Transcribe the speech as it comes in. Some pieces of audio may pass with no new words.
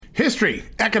History,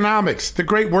 economics, the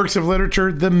great works of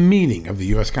literature, the meaning of the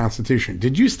U.S. Constitution.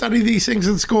 Did you study these things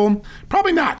in school?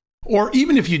 Probably not. Or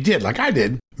even if you did, like I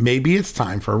did, maybe it's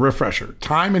time for a refresher.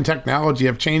 Time and technology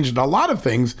have changed a lot of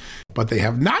things, but they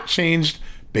have not changed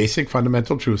basic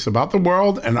fundamental truths about the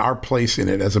world and our place in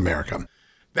it as America.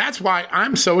 That's why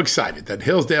I'm so excited that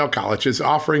Hillsdale College is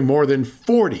offering more than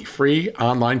 40 free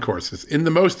online courses in the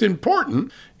most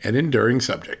important and enduring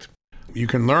subject. You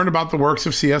can learn about the works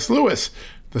of C.S. Lewis,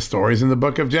 the stories in the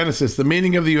book of Genesis, the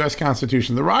meaning of the U.S.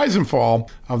 Constitution, the rise and fall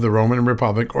of the Roman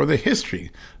Republic, or the history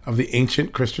of the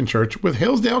ancient Christian church with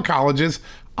Hillsdale College's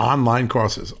online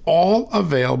courses, all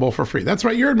available for free. That's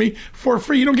right, you heard me, for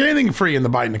free. You don't get anything free in the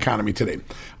Biden economy today.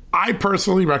 I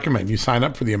personally recommend you sign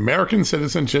up for the American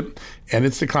Citizenship and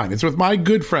Its Decline. It's with my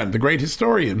good friend, the great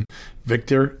historian,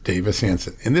 Victor Davis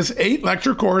Hanson. In this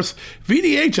 8-lecture course,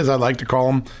 VDH, as I like to call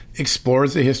him,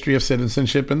 explores the history of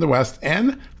citizenship in the West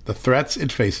and the threats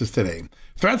it faces today.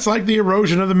 Threats like the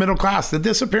erosion of the middle class, the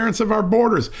disappearance of our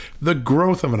borders, the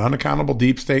growth of an unaccountable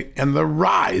deep state, and the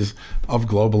rise of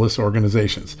globalist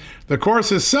organizations. The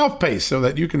course is self-paced so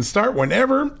that you can start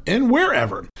whenever and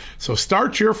wherever. So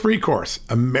start your free course,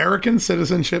 American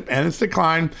Citizenship and Its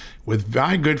Decline, with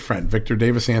my good friend, Victor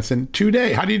Davis Hanson,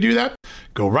 today. How do you do that?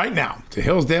 Go right now to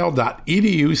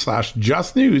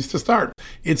hillsdale.edu/justnews to start.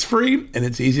 It's free and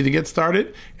it's easy to get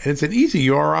started, and it's an easy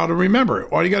URL to remember.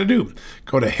 All you got to do,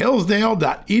 go to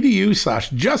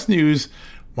hillsdale.edu/justnews.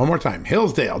 One more time,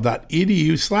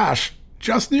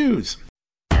 hillsdale.edu/justnews.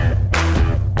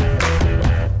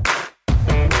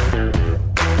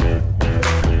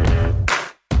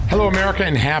 Hello, America,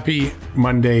 and happy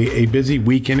Monday. A busy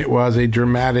weekend it was, a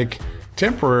dramatic,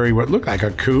 temporary, what looked like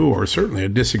a coup, or certainly a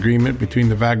disagreement between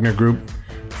the Wagner Group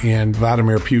and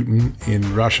Vladimir Putin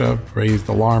in Russia, raised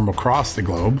alarm across the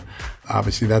globe.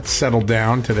 Obviously, that's settled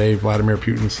down today. Vladimir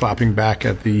Putin slapping back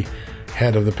at the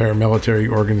head of the paramilitary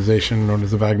organization known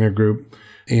as the Wagner Group.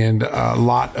 And a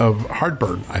lot of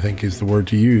heartburn, I think, is the word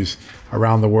to use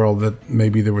around the world, that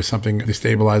maybe there was something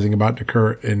destabilizing about to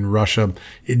occur in Russia.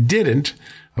 It didn't,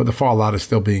 but the fallout is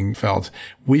still being felt.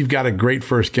 We've got a great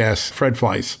first guest, Fred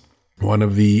Fleiss, one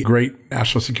of the great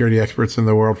national security experts in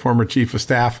the world, former chief of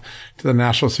staff to the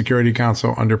National Security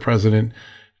Council under President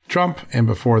Trump, and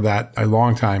before that, a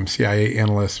longtime CIA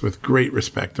analyst with great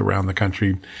respect around the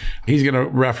country. He's going to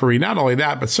referee not only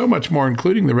that, but so much more,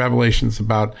 including the revelations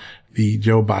about the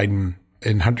Joe Biden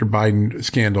and Hunter Biden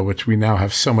scandal, which we now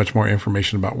have so much more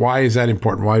information about. Why is that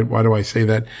important? Why do I say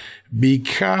that?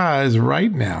 Because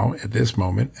right now, at this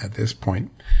moment, at this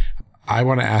point, I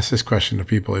want to ask this question to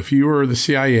people. If you were the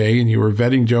CIA and you were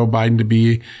vetting Joe Biden to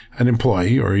be an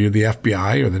employee, or you're the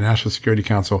FBI or the National Security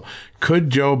Council, could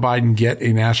Joe Biden get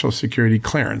a national security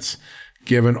clearance,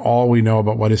 given all we know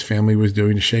about what his family was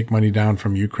doing to shake money down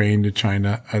from Ukraine to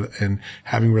China and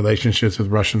having relationships with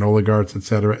Russian oligarchs, et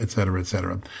cetera, et cetera, et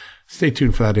cetera? Stay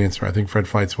tuned for that answer. I think Fred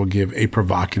Fleiss will give a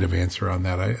provocative answer on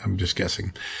that. I'm just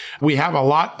guessing. We have a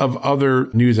lot of other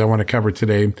news I want to cover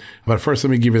today, but first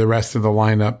let me give you the rest of the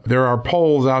lineup. There are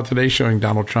polls out today showing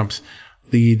Donald Trump's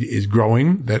lead is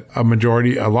growing, that a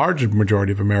large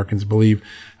majority of Americans believe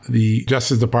the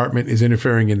Justice Department is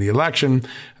interfering in the election,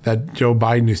 that Joe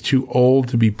Biden is too old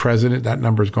to be president. That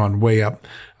number's gone way up.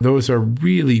 Those are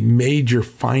really major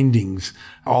findings.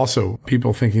 Also,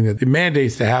 people thinking that the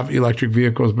mandates to have electric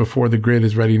vehicles before the grid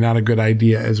is ready, not a good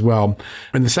idea as well.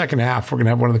 In the second half, we're going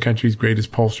to have one of the country's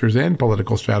greatest pollsters and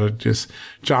political strategists,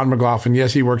 John McLaughlin.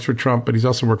 Yes, he works for Trump, but he's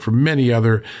also worked for many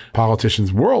other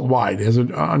politicians worldwide. He has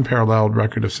an unparalleled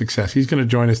record of success. He's going to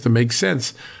join us to make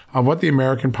sense of what the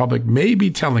American public may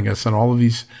be telling us on all of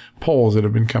these polls that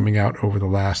have been coming out over the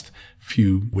last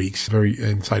few weeks. Very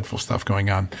insightful stuff going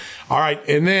on. All right.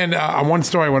 And then one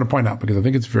story I want to point out, because I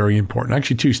think it's very important.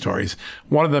 Actually, two stories.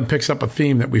 One of them picks up a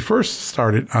theme that we first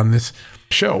started on this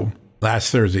show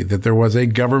last Thursday, that there was a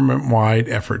government-wide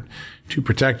effort to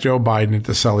protect Joe Biden and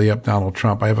to sully up Donald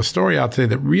Trump. I have a story out today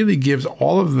that really gives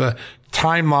all of the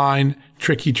timeline,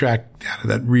 tricky track data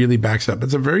that really backs up.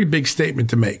 It's a very big statement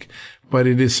to make, but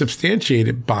it is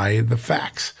substantiated by the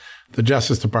facts. The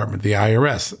Justice Department, the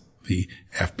IRS, the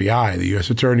FBI, the U.S.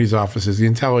 Attorney's offices, the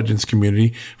intelligence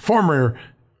community, former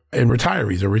and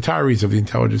retirees of the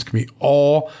intelligence community,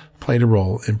 all played a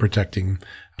role in protecting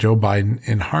Joe Biden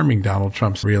and harming Donald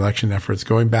Trump's reelection efforts,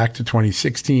 going back to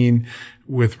 2016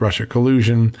 with Russia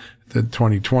collusion, the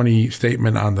 2020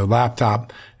 statement on the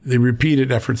laptop, the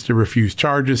repeated efforts to refuse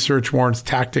charges, search warrants,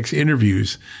 tactics,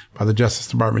 interviews by the Justice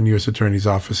Department, U.S. Attorney's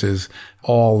offices,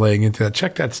 all laying into that.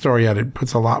 Check that story out. It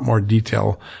puts a lot more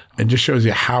detail and just shows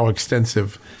you how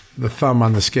extensive the thumb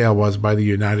on the scale was by the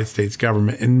United States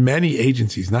government and many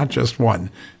agencies, not just one,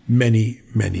 many,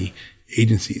 many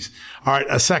agencies. All right,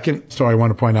 a second story I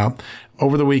want to point out.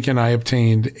 Over the weekend, I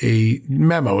obtained a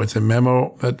memo. It's a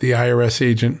memo that the IRS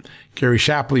agent, Gary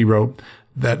Shapley, wrote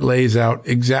that lays out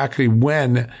exactly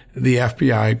when the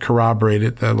FBI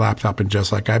corroborated the laptop. And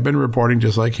just like I've been reporting,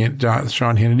 just like Sean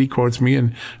Hannity quotes me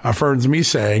and affirms me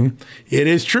saying, it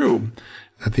is true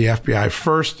that the FBI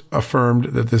first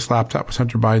affirmed that this laptop was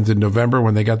Hunter Biden's in November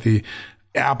when they got the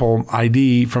Apple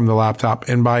ID from the laptop.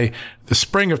 And by the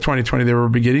spring of 2020, they were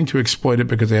beginning to exploit it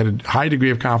because they had a high degree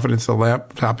of confidence the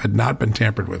laptop had not been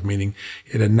tampered with, meaning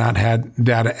it had not had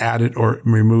data added or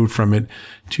removed from it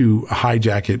to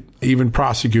hijack it. Even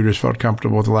prosecutors felt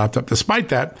comfortable with the laptop. Despite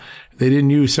that, they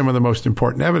didn't use some of the most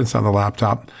important evidence on the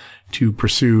laptop to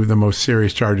pursue the most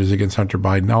serious charges against Hunter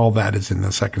Biden. All that is in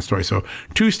the second story. So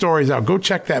 2 stories out. Go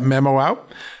check that memo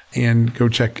out and go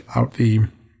check out the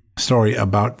story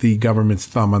about the government's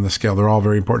thumb on the scale. They're all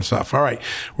very important stuff. All right.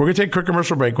 We're going to take a quick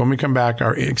commercial break. When we come back,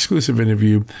 our exclusive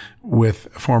interview with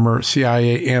former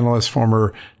CIA analyst,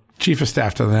 former chief of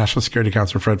staff to the National Security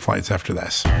Council, Fred Fleitz, after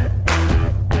this.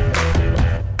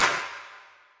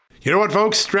 You know what,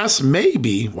 folks? Stress may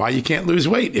be why you can't lose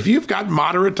weight. If you've got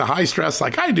moderate to high stress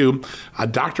like I do, a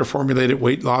doctor-formulated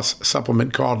weight loss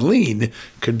supplement called Lean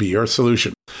could be your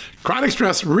solution. Chronic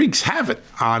stress wreaks havoc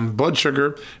on blood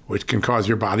sugar, which can cause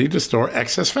your body to store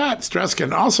excess fat. Stress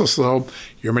can also slow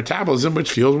your metabolism,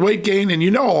 which fuels weight gain. And you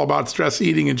know all about stress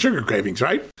eating and sugar cravings,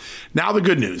 right? Now the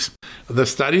good news. The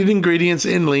studied ingredients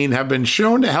in Lean have been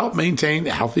shown to help maintain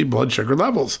healthy blood sugar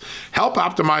levels, help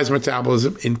optimize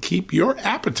metabolism, and keep your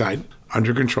appetite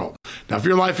under control. Now, if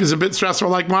your life is a bit stressful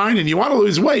like mine and you want to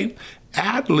lose weight,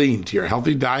 add Lean to your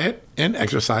healthy diet and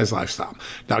exercise lifestyle.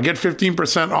 Now get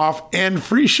 15% off and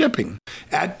free shipping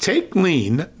at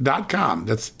takelean.com.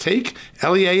 That's take,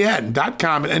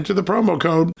 Lean.com, and enter the promo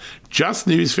code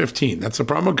JustNews15. That's the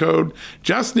promo code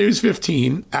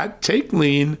JustNews15 at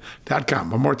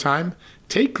takelean.com. One more time,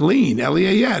 takelean,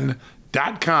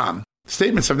 Lean.com.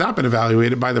 Statements have not been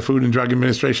evaluated by the Food and Drug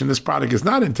Administration. This product is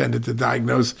not intended to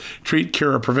diagnose, treat,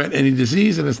 cure, or prevent any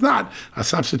disease, and it's not a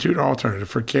substitute or alternative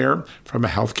for care from a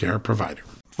healthcare provider.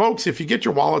 Folks, if you get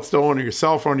your wallet stolen or your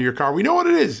cell phone or your car, we know what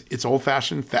it is. It's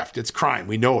old-fashioned theft. It's crime.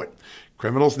 We know it.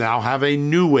 Criminals now have a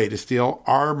new way to steal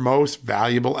our most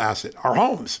valuable asset, our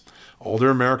homes.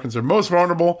 Older Americans are most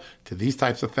vulnerable to these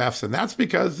types of thefts, and that's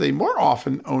because they more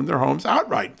often own their homes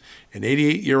outright. An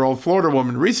 88-year-old Florida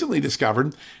woman recently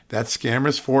discovered that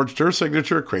scammers forged her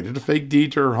signature, created a fake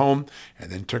deed to her home,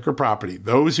 and then took her property.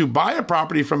 Those who buy a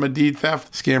property from a deed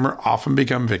theft scammer often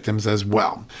become victims as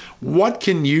well. What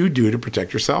can you do to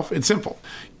protect yourself? It's simple.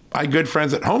 My good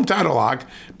friends at Home Title Lock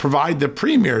provide the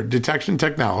premier detection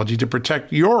technology to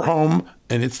protect your home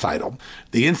and its title.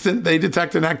 The instant they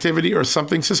detect an activity or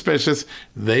something suspicious,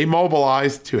 they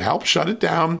mobilize to help shut it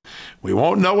down. We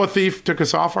won't know a thief took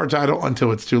us off our title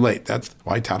until it's too late. That's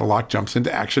why Title Lock jumps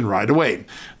into action right away.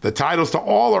 The titles to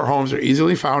all our homes are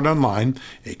easily found online.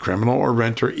 A criminal or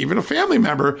renter, even a family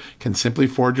member, can simply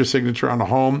forge your signature on a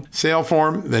home sale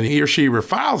form. Then he or she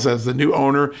refiles as the new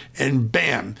owner, and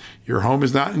bam, your home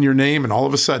is not in your name, and all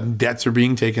of a sudden, debts are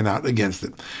being taken out against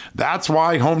it. That's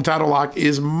why Home Title Lock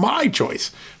is my choice.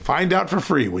 Find out for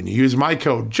free when you use my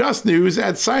code JustNews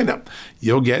at sign-up.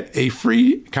 You'll get a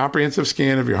free comprehensive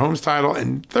scan of your home's title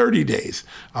and 30 days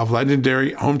of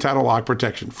legendary Home Title Lock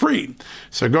protection, free.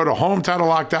 So go to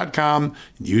HomeTitleLock.com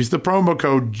and use the promo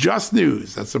code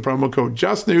JustNews. That's the promo code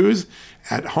JustNews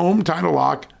at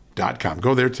HomeTitleLock.com.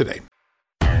 Go there today.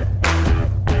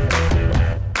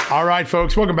 All right,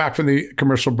 folks, welcome back from the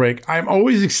commercial break. I'm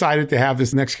always excited to have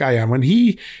this next guy on. When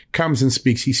he comes and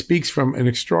speaks, he speaks from an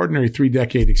extraordinary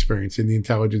 3-decade experience in the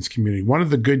intelligence community. One of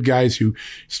the good guys who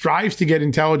strives to get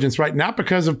intelligence right, not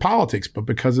because of politics, but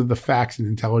because of the facts and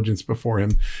intelligence before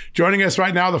him. Joining us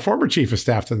right now, the former chief of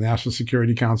staff to the National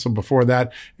Security Council. Before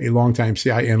that, a longtime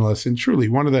CIA analyst and truly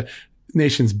one of the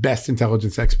nation's best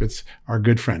intelligence experts, our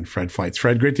good friend, Fred Fleitz.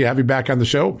 Fred, great to have you back on the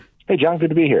show. Hey, John, good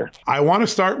to be here. I want to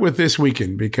start with this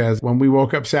weekend because when we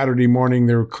woke up Saturday morning,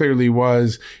 there clearly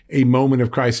was a moment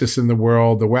of crisis in the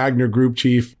world. The Wagner Group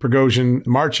chief, Prigozhin,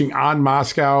 marching on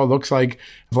Moscow. Looks like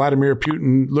Vladimir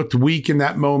Putin looked weak in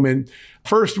that moment.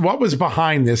 First, what was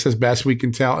behind this as best we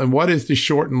can tell? And what is the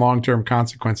short and long-term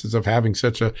consequences of having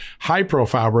such a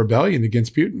high-profile rebellion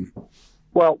against Putin?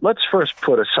 Well, let's first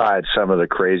put aside some of the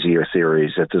crazier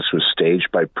theories that this was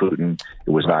staged by Putin. It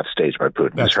was not staged by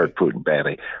Putin. This hurt Putin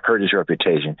badly, hurt his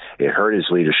reputation, it hurt his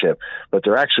leadership. But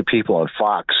there are actually people on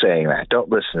Fox saying that. Don't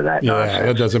listen to that nonsense. Yeah,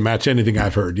 that doesn't match anything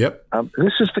I've heard. Yep.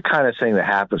 This is the kind of thing that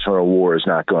happens when a war is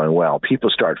not going well. People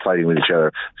start fighting with each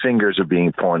other. Fingers are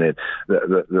being pointed.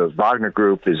 The Wagner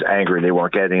Group is angry. They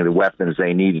weren't getting the weapons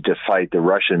they needed to fight. The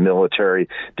Russian military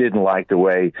didn't like the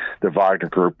way the Wagner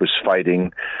Group was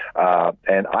fighting.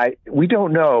 And we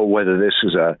don't know whether this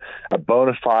is a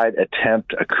bona fide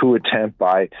attempt, a coup attempt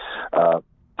by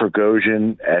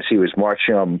Prigozhin as he was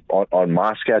marching on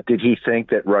Moscow. Did he think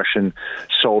that Russian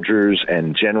soldiers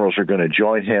and generals are going to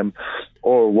join him?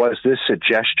 Or was this a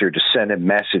gesture to send a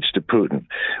message to Putin?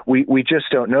 We just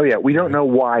don't know yet. We don't know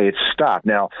why it stopped.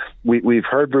 Now, we've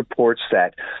heard reports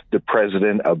that the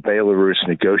president of Belarus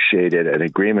negotiated an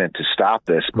agreement to stop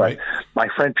this. But my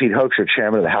friend Pete Hoekstra,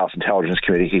 chairman of the House Intelligence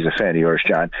Committee, he's a fan of yours,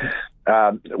 John,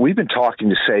 we've been talking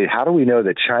to say, how do we know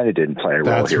that China didn't play a role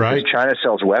That's here? right. Because China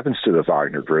sells weapons to the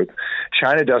Wagner Group.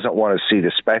 China doesn't want to see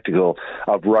the spectacle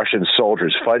of Russian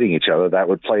soldiers fighting each other. That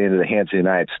would play into the hands of the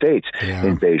United States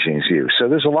in Beijing's view. So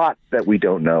there's a lot that we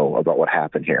don't know about what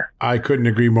happened here. I couldn't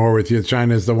agree more with you.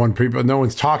 China is the one people, no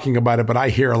one's talking about it, but I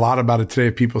hear a lot about it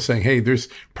today. People saying, hey, there's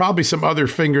probably some other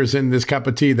fingers in this cup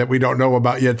of tea that we don't know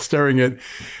about yet stirring it.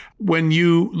 When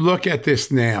you look at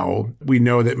this now, we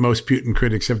know that most Putin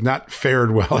critics have not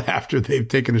fared well after they've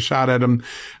taken a shot at him.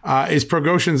 Is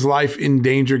Prigozhin's life in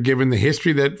danger given the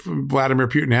history that Vladimir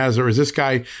Putin has, or is this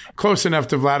guy close enough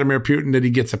to Vladimir Putin that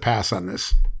he gets a pass on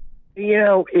this? You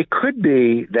know, it could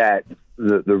be that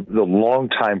the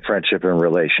long-time friendship and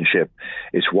relationship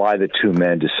is why the two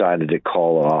men decided to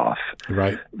call it off.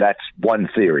 Right. That's one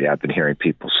theory I've been hearing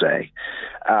people say.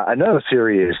 Another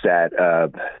theory is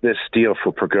that this deal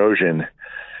for Prigozhin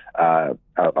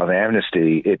of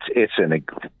amnesty, it's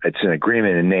an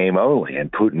agreement in name only,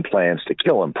 and Putin plans to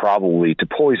kill him, probably to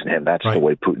poison him. That's the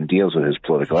way Putin deals with his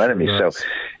political enemies. So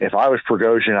if I was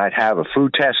Prigozhin, I'd have a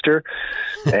food tester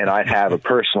and I'd have a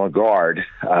personal guard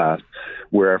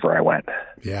wherever I went.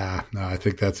 Yeah, no, I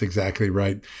think that's exactly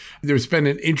right. There's been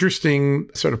an interesting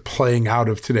sort of playing out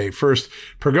of today. First,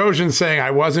 Prigozhin saying,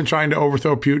 I wasn't trying to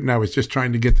overthrow Putin. I was just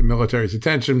trying to get the military's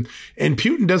attention. And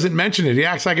Putin doesn't mention it. He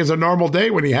acts like it's a normal day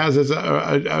when he has his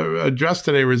address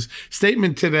today, or his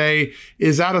statement today.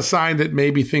 Is that a sign that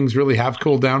maybe things really have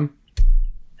cooled down?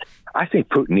 I think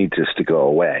Putin needs this to go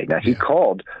away. Now, he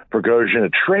called Prigozhin a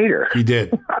traitor. He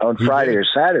did. On Friday or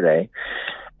Saturday.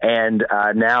 And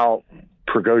now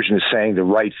Prigozhin is saying the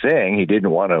right thing. He didn't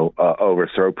want to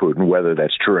overthrow Putin. Whether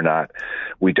that's true or not,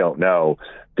 we don't know.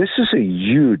 This is a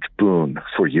huge boon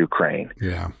for Ukraine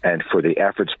and for the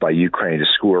efforts by Ukraine to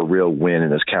score a real win in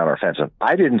this counteroffensive.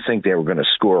 I didn't think they were going to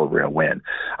score a real win.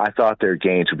 I thought their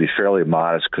gains would be fairly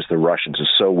modest because the Russians are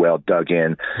so well dug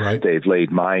in. Right. They've laid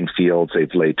minefields.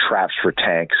 They've laid traps for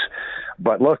tanks.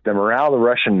 But look, the morale of the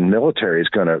Russian military is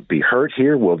going to be hurt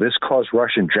here. Will this cause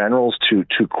Russian generals to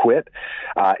quit?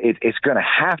 It's going to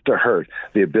have to hurt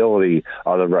the ability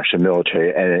of the Russian military,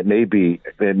 and it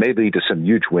may lead to some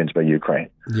huge wins by Ukraine.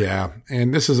 Yeah,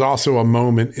 and this is also a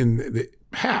moment in the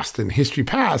past, in history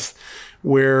past,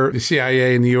 where the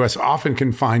CIA and the U.S. often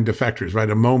can find defectors, right?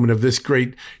 A moment of this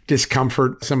great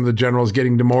discomfort, some of the generals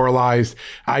getting demoralized.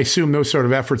 I assume those sort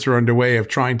of efforts are underway of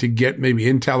trying to get maybe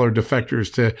intel or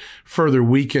defectors to further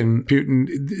weaken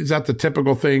Putin. Is that the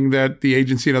typical thing that the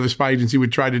agency and other spy agency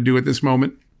would try to do at this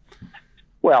moment?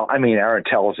 Well, I mean, our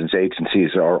intelligence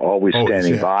agencies are always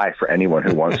standing by for anyone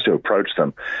who wants to approach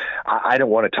them. I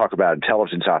don't want to talk about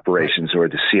intelligence operations or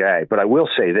the CIA, but I will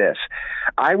say this.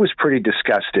 I was pretty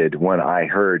disgusted when I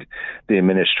heard the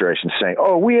administration saying,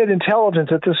 we had intelligence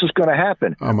that this was going to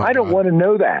happen. I don't want to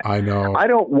know that. I know. I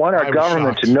don't want our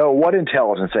government to know what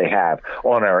intelligence they have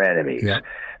on our enemies. Yeah.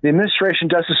 The administration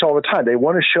does this all the time. They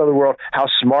want to show the world how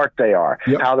smart they are,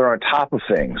 how they're on top of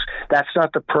things. That's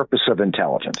not the purpose of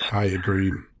intelligence. I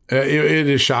agree. It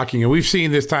is shocking. And we've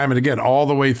seen this time and again, all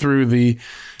the way through the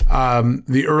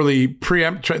early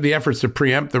the efforts to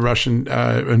preempt the Russian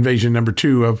invasion number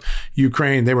 2 of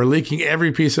Ukraine. They were leaking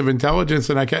every piece of intelligence,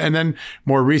 and then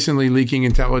more recently leaking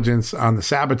intelligence on the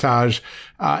sabotage.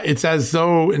 It's as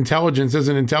though intelligence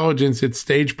isn't intelligence; it's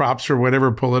stage props for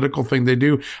whatever political thing they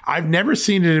do. I've never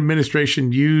seen an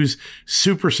administration use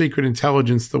super secret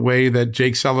intelligence the way that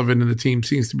Jake Sullivan and the team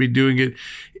seems to be doing it.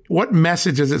 What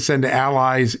message does it send to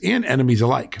allies and enemies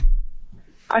alike?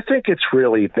 I think it's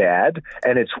really bad,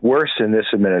 and it's worse in this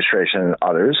administration than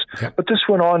others. Yep. But this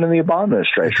went on in the Obama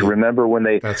administration. Remember when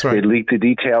they leaked the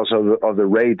details of the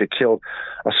raid that killed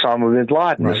Osama bin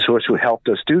Laden? The source who helped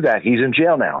us do that, he's in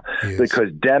jail now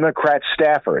because Democrat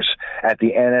staffers at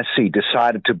the NSC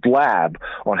decided to blab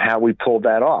on how we pulled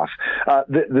that off.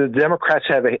 The Democrats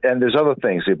have, and there's other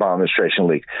things the Obama administration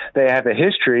leaked. They have a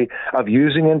history of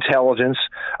using intelligence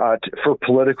for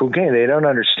political gain. They don't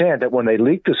understand that when they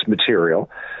leak this material,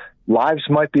 lives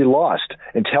might be lost.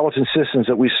 Intelligence systems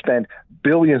that we spent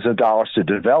billions of dollars to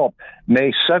develop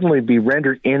may suddenly be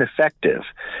rendered ineffective.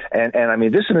 And I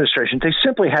mean, this administration, they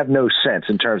simply have no sense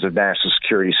in terms of national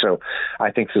security. So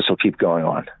I think this will keep going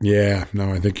on. Yeah,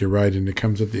 no, I think you're right. And it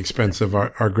comes at the expense of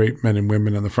our great men and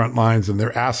women on the front lines and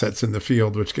their assets in the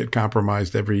field, which get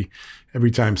compromised every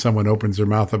time someone opens their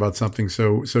mouth about something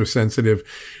so sensitive.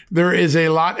 There is a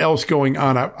lot else going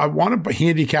on. I want to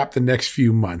handicap the next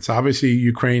few months. Obviously,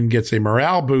 Ukraine gets a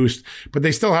morale boost, but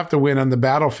they still have to win on the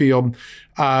battlefield.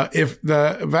 If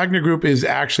the Wagner Group is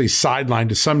actually sidelined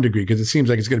to some degree, because it seems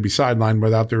like it's going to be sidelined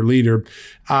without their leader,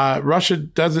 Russia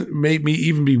doesn't make me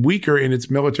even be weaker in its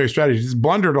military strategy. It's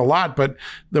blundered a lot, but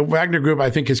the Wagner Group, I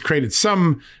think, has created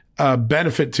some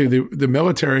benefit to the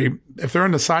military. If they're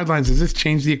on the sidelines, does this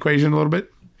change the equation a little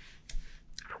bit?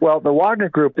 Well, the Wagner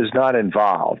Group is not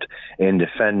involved in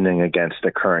defending against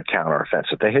the current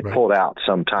counteroffensive. They had pulled out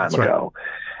some time ago.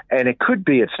 And it could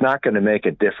be it's not going to make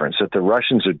a difference, that the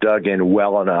Russians are dug in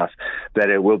well enough that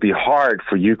it will be hard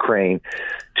for Ukraine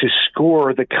to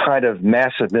score the kind of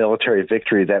massive military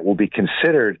victory that will be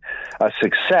considered a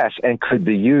success and could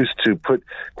be used to put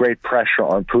great pressure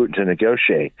on Putin to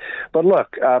negotiate. But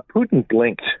look, Putin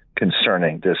blinked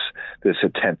concerning this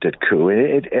attempted coup.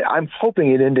 I'm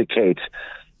hoping it indicates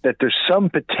that there's some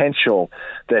potential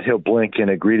that he'll blink and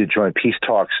agree to join peace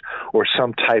talks or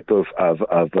some type of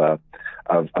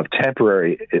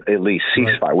temporary, at least,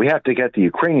 ceasefire. Right. We have to get the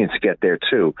Ukrainians to get there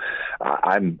too.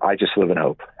 I just live in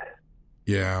hope.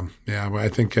 Yeah. Well, I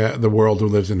think the world who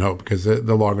lives in hope, because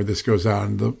the longer this goes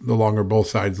on, the longer both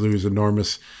sides lose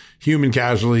enormous human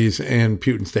casualties, and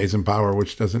Putin stays in power,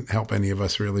 which doesn't help any of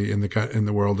us really in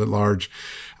the world at large.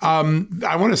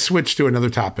 I want to switch to another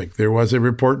topic. There was a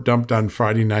report dumped on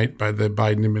Friday night by the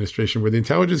Biden administration where the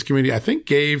intelligence community, I think,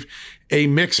 gave a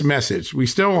mixed message. We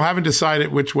still haven't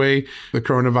decided which way the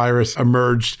coronavirus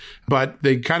emerged, but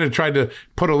they kind of tried to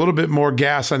put a little bit more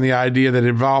gas on the idea that it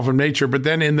evolved from nature. But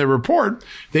then in the report,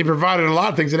 they provided a lot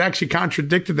of things that actually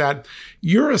contradicted that.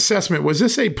 Your assessment, was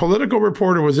this a political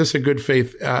report or was this a good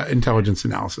faith intelligence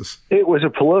analysis? It was a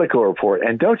political report.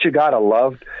 And don't you gotta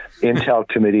love Intel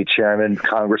Committee Chairman,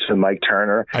 Congressman Mike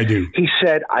Turner? I do. He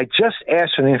said, I just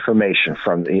asked for the information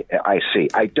from the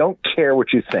IC. I don't care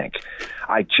what you think.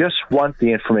 I just want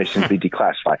the information to be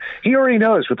declassified. He already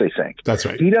knows what they think. That's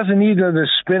right. He doesn't need them to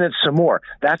spin it some more.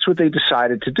 That's what they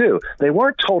decided to do. They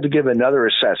weren't told to give another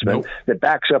assessment that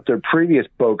backs up their previous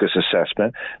bogus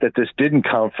assessment that this didn't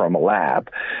come from a lab.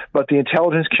 But the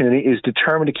intelligence community is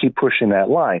determined to keep pushing that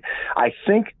line. I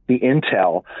think the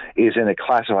intel is in a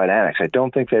classified annex. I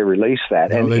don't think they released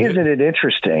that. And isn't it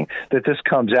interesting that this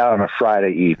comes out on a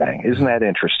Friday evening? Isn't that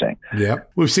interesting? Yeah.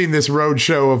 We've seen this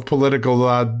roadshow of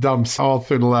political dumps all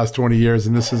through the last 20 years,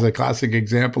 and this is a classic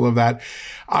example of that.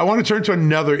 I want to turn to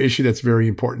another issue that's very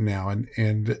important now,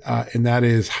 and that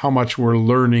is how much we're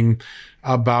learning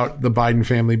about the Biden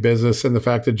family business and the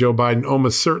fact that Joe Biden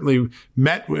almost certainly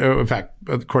met, in fact,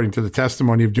 according to the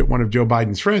testimony of one of Joe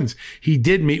Biden's friends, he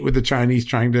did meet with the Chinese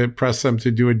trying to press them to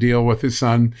do a deal with his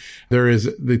son. There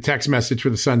is the text message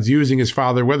where the son's using his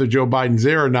father, whether Joe Biden's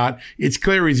there or not. It's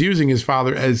clear he's using his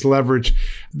father as leverage.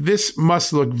 This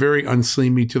must look very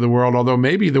unseemly to the world, although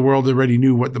maybe the world already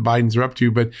knew what the Bidens are up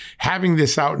to, but having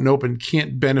this out and open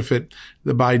can't benefit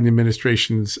the Biden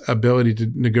administration's ability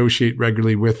to negotiate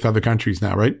regularly with other countries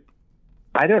now, right?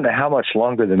 I don't know how much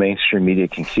longer the mainstream media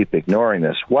can keep ignoring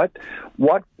this. What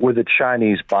were the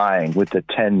Chinese buying with the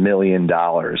 $10 million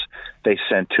they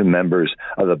sent to members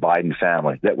of the Biden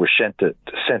family that were sent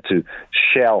to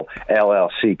Shell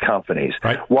LLC companies?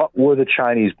 Right. What were the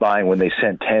Chinese buying when they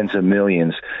sent tens of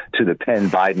millions to the Penn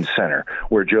Biden Center,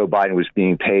 where Joe Biden was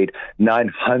being paid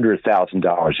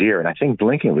 $900,000 a year, and I think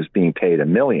Blinken was being paid $1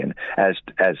 million as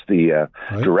the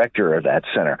director of that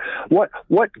center?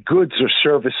 What goods or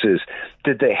services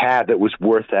did they have that was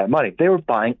worth that money? They were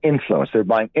buying influence. They were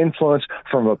buying influence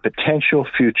from a potential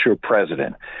future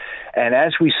president. And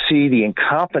as we see the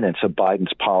incompetence of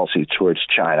Biden's policy towards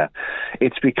China,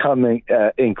 it's becoming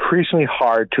increasingly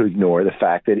hard to ignore the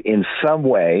fact that in some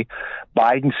way,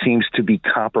 Biden seems to be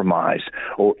compromised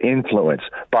or influenced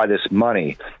by this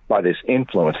money, by this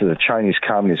influence that the Chinese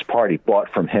Communist Party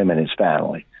bought from him and his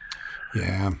family.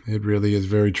 Yeah, it really is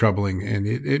very troubling. And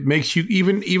it makes you,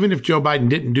 even if Joe Biden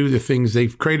didn't do the things,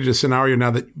 they've created a scenario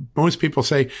now that most people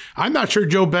say, I'm not sure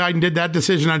Joe Biden did that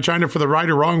decision on China for the right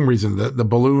or wrong reason, the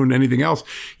balloon, anything else.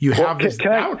 You have this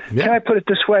doubt. Can I put it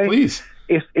this way? Please.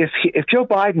 If Joe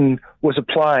Biden was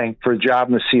applying for a job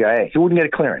in the CIA, he wouldn't get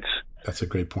a clearance. That's a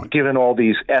great point. Given all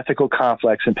these ethical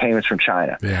conflicts and payments from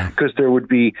China. Yeah. Because there would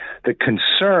be the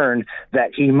concern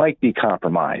that he might be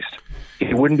compromised.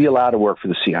 He wouldn't be allowed to work for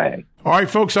the CIA. All right,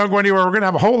 folks, don't go anywhere. We're going to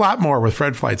have a whole lot more with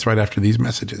Fred Fleitz right after these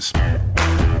messages.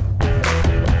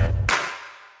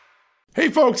 Hey,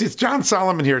 folks, it's John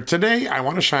Solomon here. Today, I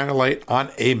want to shine a light on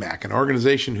AMAC, an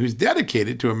organization who's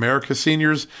dedicated to America's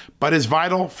seniors, but is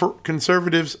vital for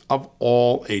conservatives of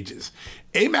all ages.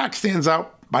 AMAC stands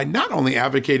out by not only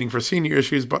advocating for senior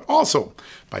issues, but also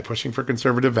by pushing for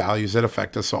conservative values that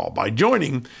affect us all. By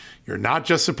joining, you're not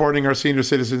just supporting our senior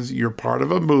citizens, you're part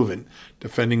of a movement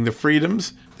defending the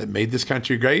freedoms that made this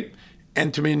country great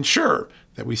and to ensure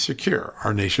that we secure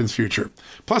our nation's future.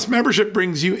 Plus, membership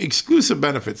brings you exclusive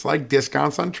benefits like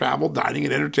discounts on travel, dining,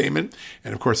 and entertainment,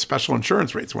 and of course, special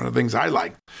insurance rates, one of the things I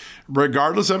like.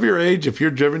 Regardless of your age, if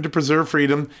you're driven to preserve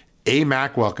freedom,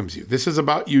 AMAC welcomes you. This is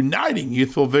about uniting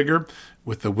youthful vigor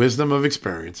with the wisdom of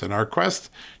experience in our quest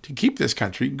to keep this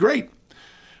country great.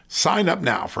 Sign up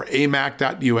now for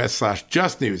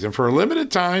amac.us/justnews, and for a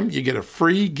limited time, you get a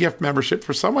free gift membership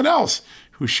for someone else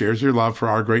who shares your love for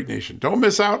our great nation. Don't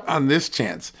miss out on this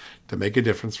chance to make a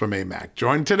difference from AMAC.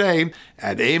 Join today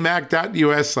at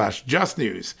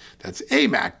amac.us/justnews. That's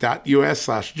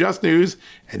amac.us/justnews,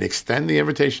 and extend the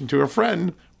invitation to a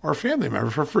friend or a family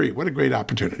member for free. What a great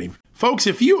opportunity. Folks,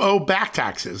 if you owe back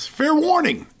taxes, fair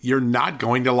warning, you're not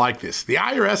going to like this. The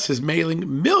IRS is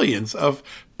mailing millions of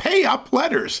pay-up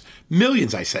letters.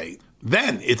 Millions, I say.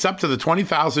 Then it's up to the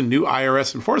 20,000 new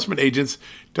IRS enforcement agents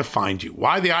to find you.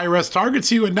 Why the IRS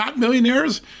targets you and not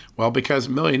millionaires? Well, because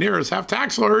millionaires have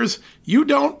tax lawyers. You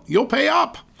don't, you'll pay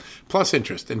up. Plus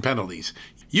interest and penalties.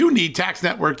 You need Tax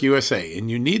Network USA, and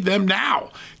you need them now.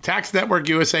 Tax Network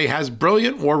USA has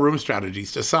brilliant war room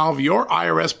strategies to solve your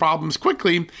IRS problems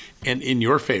quickly and in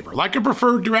your favor. Like a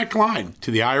preferred direct line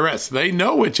to the IRS, they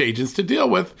know which agents to deal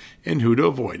with and who to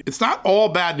avoid. It's not all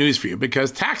bad news for you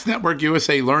because Tax Network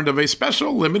USA learned of a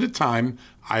special limited time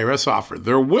IRS offer.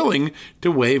 They're willing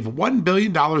to waive $1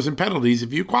 billion in penalties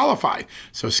if you qualify.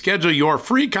 So schedule your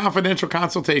free confidential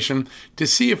consultation to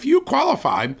see if you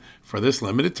qualify for this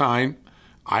limited time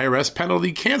IRS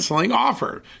penalty canceling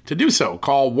offer. To do so,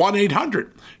 call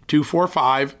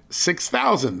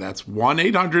 1-800-245-6000. That's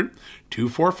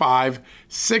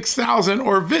 1-800-245-6000,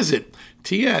 or visit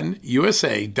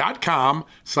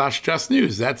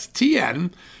tnusa.com/justnews. That's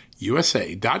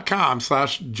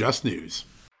tnusa.com/justnews.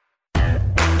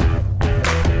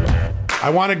 I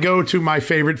want to go to my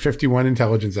favorite 51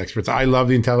 intelligence experts. I love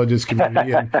the intelligence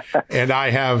community, and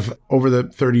I have, over the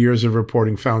 30 years of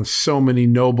reporting, found so many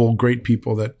noble, great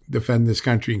people that defend this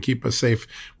country and keep us safe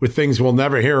with things we'll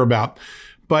never hear about.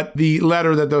 But the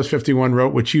letter that those 51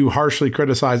 wrote, which you harshly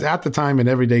criticized at the time and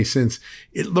every day since,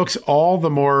 it looks all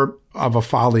the more of a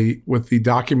folly with the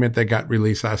document that got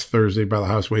released last Thursday by the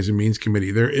House Ways and Means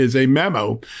Committee. There is a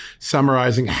memo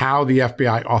summarizing how the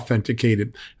FBI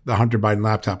authenticated the Hunter Biden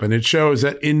laptop. And it shows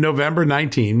that in November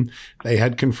 19, they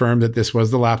had confirmed that this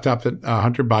was the laptop that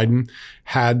Hunter Biden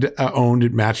had owned.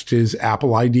 It matched his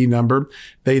Apple ID number.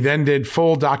 They then did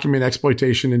full document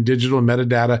exploitation and digital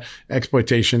metadata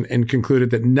exploitation and concluded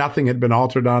that nothing had been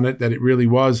altered on it, that it really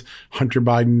was Hunter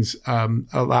Biden's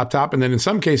laptop. And then in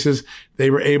some cases, they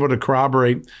were able to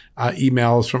corroborate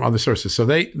emails from other sources. So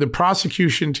the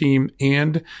prosecution team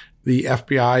and the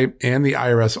FBI and the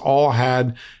IRS all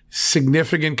had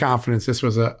significant confidence this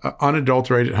was an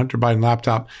unadulterated Hunter Biden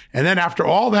laptop. And then after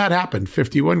all that happened,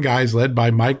 51 guys led by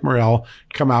Mike Morrell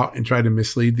come out and try to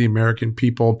mislead the American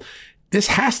people. This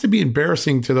has to be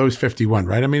embarrassing to those 51,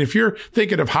 right? I mean, if you're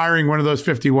thinking of hiring one of those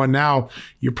 51 now,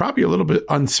 you're probably a little bit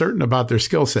uncertain about their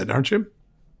skill set, aren't you?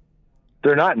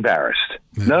 They're not embarrassed.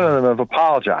 None of them have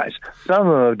apologized. Some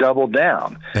of them have doubled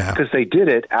down because they did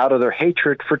it out of their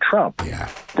hatred for Trump. Yeah.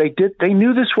 They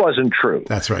knew this wasn't true.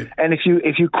 That's right. And if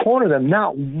you corner them,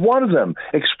 not one of them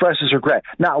expresses regret.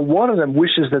 Not one of them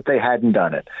wishes that they hadn't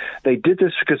done it. They did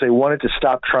this because they wanted to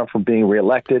stop Trump from being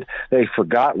reelected. They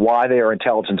forgot why they are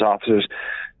intelligence officers.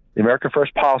 The American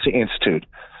First Policy Institute,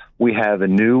 we have a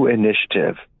new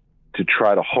initiative to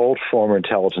try to hold former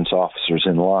intelligence officers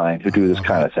in line who do this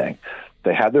kind of thing.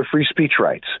 They have their free speech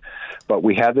rights, but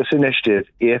we have this initiative.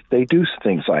 If they do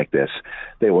things like this,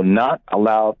 they will not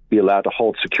be allowed to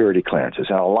hold security clearances.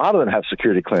 And a lot of them have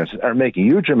security clearances and are making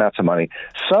huge amounts of money,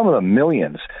 some of them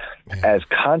millions, as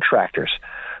contractors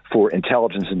for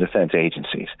intelligence and defense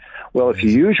agencies. Well, if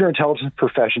you use your intelligence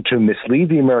profession to mislead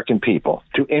the American people,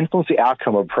 to influence the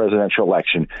outcome of a presidential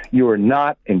election, you are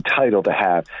not entitled to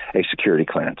have a security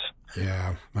clearance.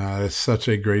 Yeah, that's such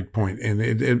a great point. And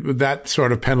that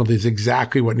sort of penalty is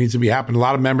exactly what needs to be happening. A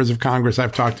lot of members of Congress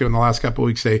I've talked to in the last couple of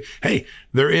weeks say, hey,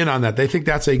 they're in on that. They think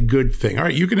that's a good thing. All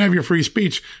right, you can have your free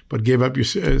speech, but give up your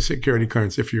security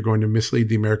clearance if you're going to mislead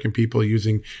the American people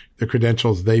using the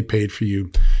credentials they paid for you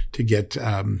to get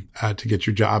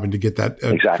your job and to get that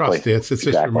trust. It's just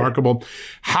remarkable.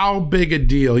 How big a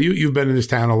deal? You've been in this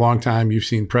town a long time. You've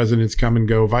seen presidents come and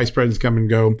go, vice presidents come and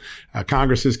go,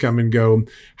 Congresses come and go.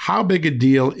 How big a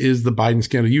deal is the Biden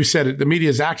scandal? You said it. The media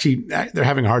is actually, they're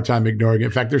having a hard time ignoring it.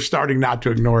 In fact, they're starting not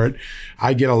to ignore it.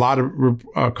 I get a lot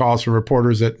of calls from reporters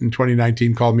that in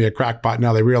 2019 called me a crackpot.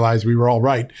 Now they realize we were all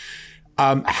right.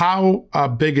 How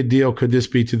big a deal could this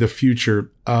be to the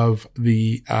future of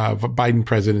the Biden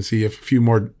presidency if a few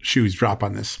more shoes drop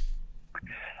on this?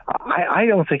 I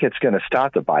don't think it's going to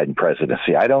stop the Biden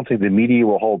presidency. I don't think the media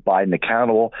will hold Biden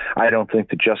accountable. I don't think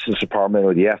the Justice Department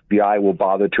or the FBI will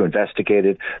bother to investigate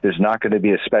it. There's not going to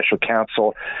be a special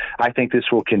counsel. I think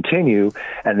this will continue,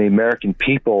 and the American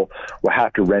people will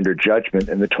have to render judgment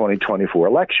in the 2024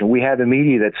 election. We have a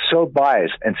media that's so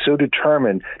biased and so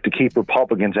determined to keep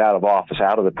Republicans out of office,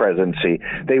 out of the presidency.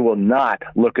 They will not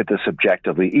look at this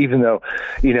objectively, even though,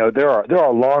 there are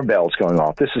alarm bells going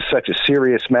off. This is such a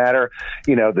serious matter.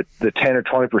 The 10 or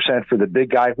 20% for the big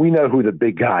guy. We know who the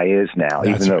big guy is now,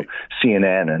 even though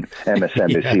CNN and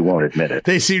MSNBC won't admit it.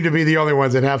 They seem to be the only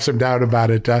ones that have some doubt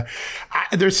about it.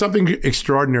 There's something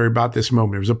extraordinary about this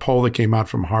moment. There was a poll that came out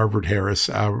from Harvard-Harris,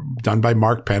 done by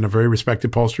Mark Penn, a very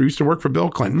respected pollster who used to work for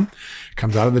Bill Clinton,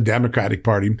 comes out of the Democratic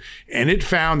Party, and it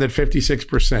found that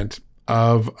 56%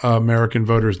 of American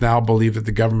voters now believe that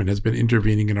the government has been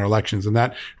intervening in our elections. And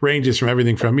that ranges from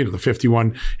everything from, the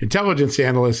 51 intelligence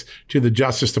analysts to the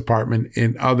Justice Department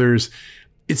and others.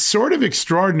 It's sort of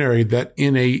extraordinary that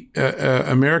in a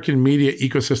American media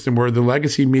ecosystem where the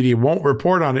legacy media won't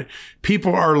report on it,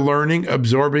 people are learning,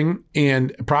 absorbing,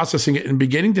 and processing it and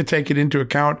beginning to take it into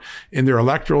account in their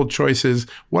electoral choices.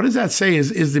 What does that say?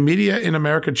 Is the media in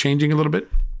America changing a little bit?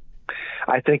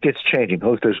 I think it's changing.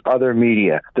 Look, there's other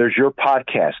media. There's your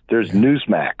podcast. There's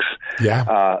Newsmax.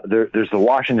 Yeah. There's the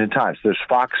Washington Times. There's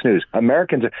Fox News.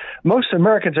 Most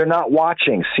Americans are not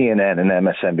watching CNN and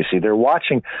MSNBC. They're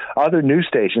watching other news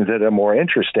stations that are more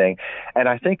interesting. And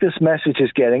I think this message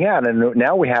is getting out. And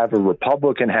now we have a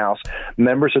Republican House.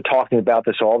 Members are talking about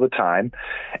this all the time.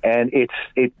 And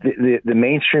the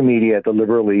mainstream media, the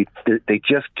liberal elite, they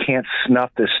just can't snuff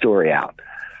this story out.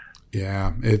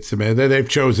 Yeah, they've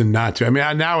chosen not to. I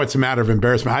mean, now it's a matter of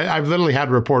embarrassment. I've literally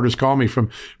had reporters call me from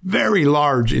very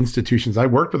large institutions. I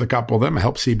worked with a couple of them. I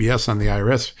helped CBS on the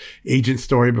IRS agent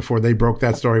story before they broke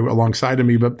that story alongside of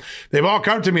me. But they've all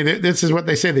come to me. This is what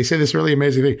they say. They say this really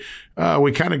amazing thing.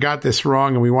 We kind of got this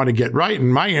wrong and we want to get right.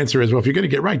 And my answer is, well, if you're going to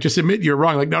get right, just admit you're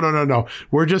wrong. Like, no.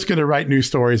 We're just going to write news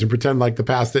stories and pretend like the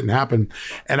past didn't happen.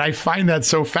 And I find that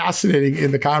so fascinating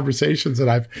in the conversations that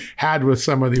I've had with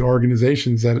some of the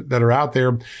organizations that are out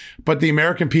there. But the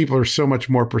American people are so much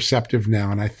more perceptive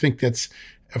now. And I think that's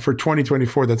for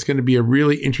 2024, that's going to be a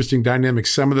really interesting dynamic.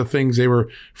 Some of the things they were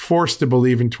forced to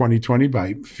believe in 2020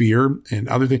 by fear and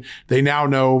other things, they now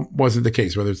know wasn't the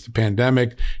case, whether it's the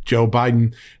pandemic, Joe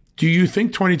Biden. Do you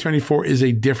think 2024 is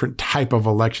a different type of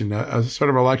election, a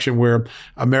sort of election where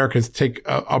Americans take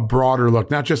a broader look,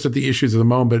 not just at the issues of the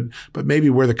moment, but maybe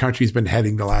where the country's been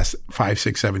heading the last 5,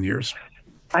 6, 7 years?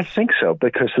 I think so,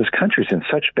 because this country's in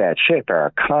such bad shape. Our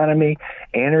economy,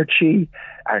 energy,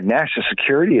 our national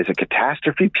security is a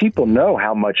catastrophe. People know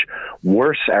how much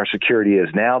worse our security is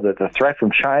now, that the threat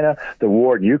from China, the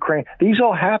war in Ukraine, these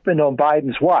all happened on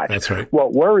Biden's watch. That's right.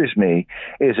 What worries me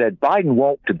is that Biden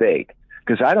won't debate,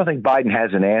 because I don't think Biden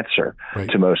has an answer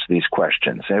to most of these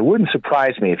questions. And it wouldn't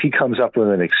surprise me if he comes up with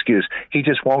an excuse. He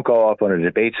just won't go up on a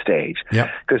debate stage.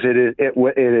 Because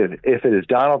if it is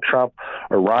Donald Trump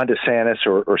or Ron DeSantis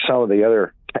or some of the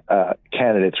other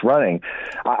candidates running,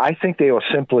 I think they will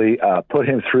simply put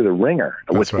him through the ringer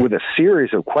with a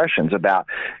series of questions about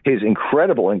his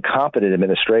incredible, incompetent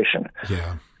administration.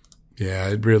 Yeah,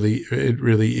 it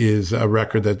really is a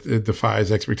record that it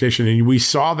defies expectation. And we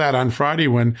saw that on Friday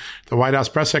when the White House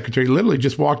press secretary literally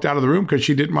just walked out of the room because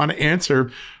she didn't want to answer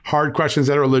hard questions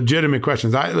that are legitimate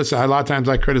questions. A lot of times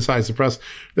I criticize the press.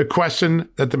 The question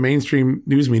that the mainstream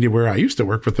news media, where I used to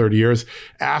work for 30 years,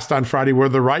 asked on Friday were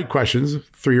the right questions,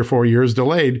 3 or 4 years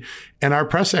delayed. And our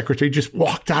press secretary just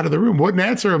walked out of the room, wouldn't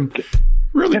answer them.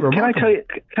 Really remarkable.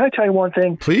 Can I tell you one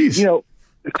thing? Please. The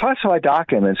classified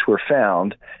documents were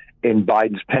found in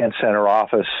Biden's Penn Center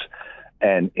office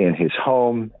and in his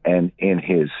home and in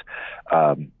his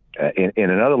in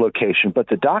another location, but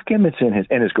the documents in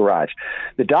his garage,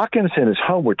 the documents in his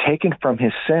home were taken from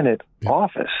his Senate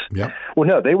office. Yep. Well,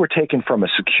 no, they were taken from a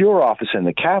secure office in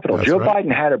the Capitol. That's Joe right.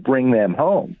 Biden had to bring them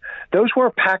home. Those were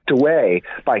packed away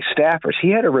by staffers. He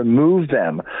had to remove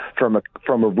them from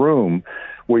a room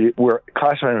where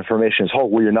classified information is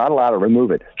held, where you're not allowed to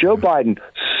remove it. Joe Biden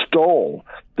stole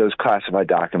those classified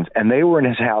documents, and they were in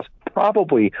his house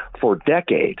probably for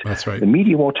decades. That's right. The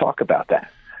media won't talk about that.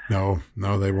 No,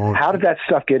 they won't. How did that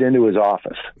stuff get into his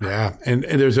office? Yeah. And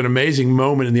there's an amazing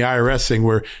moment in the IRS thing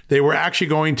where they were actually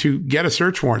going to get a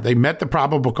search warrant. They met the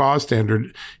probable cause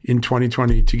standard in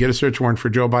 2020 to get a search warrant for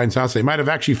Joe Biden's house. They might have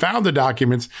actually found the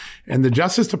documents, and the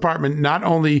Justice Department not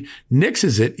only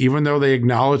nixes it, even though they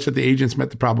acknowledge that the agents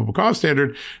met the probable cause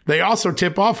standard, they also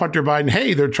tip off Hunter Biden,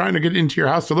 hey, they're trying to get into your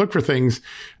house to look for things.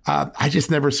 I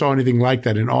just never saw anything like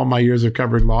that in all my years of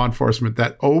covering law enforcement,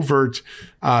 that overt,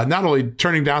 not only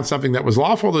turning down something that was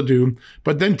lawful to do,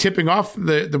 but then tipping off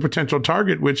the potential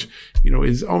target, which,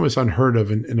 is almost unheard of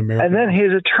in America. And then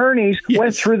his attorneys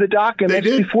went through the documents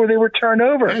before they were turned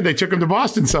over. Yeah, they took them to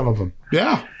Boston, some of them.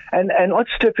 Yeah. And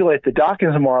let's stipulate the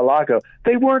documents in Mar-a-Lago,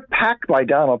 they weren't packed by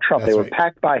Donald Trump. That's they were right.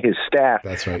 packed by his staff.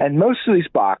 That's right. And most of these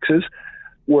boxes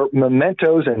were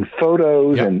mementos and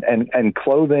photos and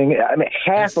clothing. I mean,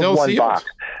 half of one sealed. box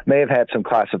may have had some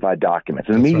classified documents.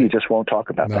 And the media just won't talk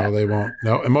about that. No, they won't.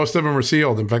 No, and most of them are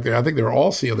sealed. In fact, I think they're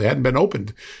all sealed. They hadn't been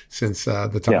opened since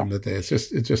the time that it's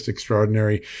just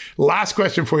extraordinary. Last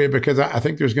question for you, because I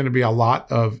think there's going to be a lot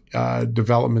of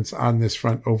developments on this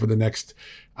front over the next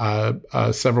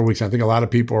several weeks. I think a lot of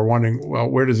people are wondering, well,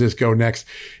 where does this go next?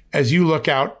 As you look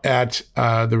out at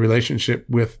the relationship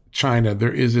with China,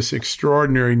 there is this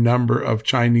extraordinary number of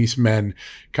Chinese men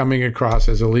coming across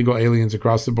as illegal aliens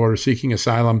across the border seeking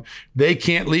asylum. They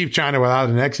can't leave China without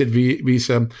an exit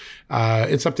visa.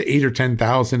 It's up to 8,000 or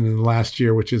 10,000 in the last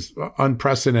year, which is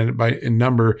unprecedented in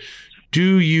number.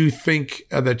 Do you think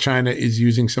that China is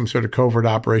using some sort of covert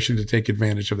operation to take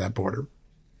advantage of that border?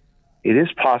 It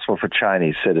is possible for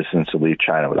Chinese citizens to leave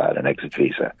China without an exit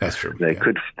visa. That's true. They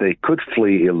could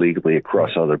flee illegally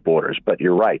across other borders, but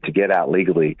you're right. To get out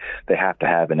legally, they have to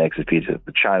have an exit visa.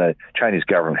 The Chinese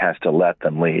government has to let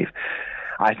them leave.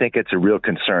 I think it's a real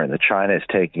concern that China is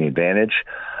taking advantage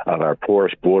of our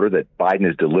porous border that Biden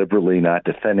is deliberately not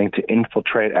defending to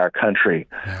infiltrate our country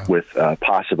with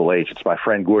possible agents. My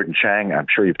friend Gordon Chang, I'm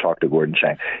sure you've talked to Gordon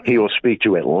Chang. He will speak to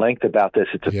you at length about this.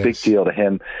 It's a big deal to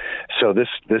him. So this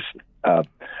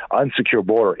unsecure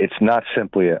border, it's not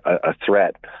simply a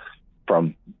threat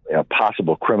from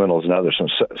possible criminals and others from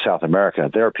South America.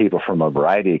 There are people from a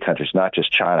variety of countries, not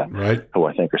just China, who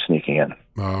I think are sneaking in.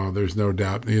 Oh, there's no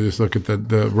doubt. You just look at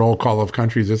the roll call of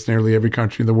countries. It's nearly every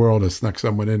country in the world has snuck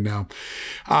someone in now.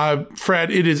 Fred,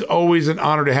 it is always an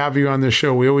honor to have you on this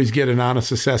show. We always get an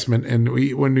honest assessment. And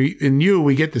we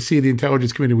get to see the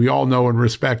intelligence community we all know and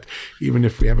respect, even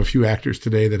if we have a few actors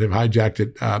today that have hijacked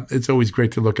it. It's always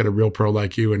great to look at a real pro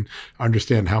like you and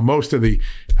understand how most of the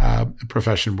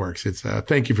profession works.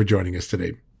 Thank you for joining us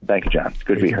today. Thank you, John.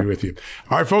 Good to be here with you.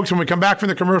 All right, folks, when we come back from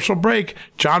the commercial break,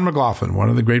 John McLaughlin, one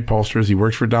of the great pollsters. He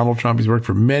works for Donald Trump. He's worked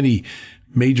for many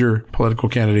major political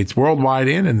candidates worldwide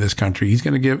and in this country. He's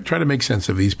going to try to make sense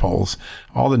of these polls,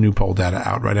 all the new poll data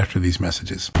out right after these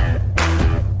messages.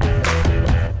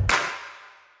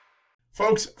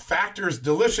 Folks, Factor's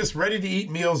delicious,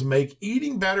 ready-to-eat meals make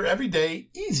eating better every day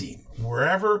easy.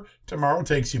 Wherever tomorrow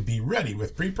takes you, be ready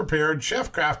with pre-prepared,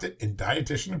 chef-crafted, and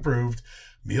dietitian-approved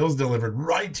meals delivered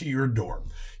right to your door.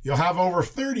 You'll have over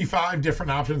 35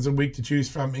 different options a week to choose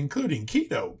from, including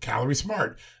keto, calorie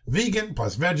smart, vegan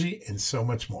plus veggie, and so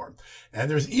much more.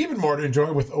 And there's even more to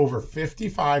enjoy with over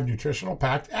 55 nutritional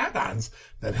packed add-ons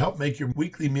that help make your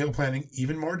weekly meal planning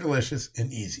even more delicious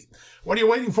and easy. What are you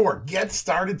waiting for? Get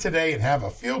started today and have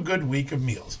a feel-good week of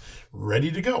meals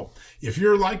ready to go. If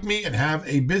you're like me and have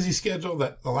a busy schedule,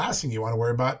 that the last thing you want to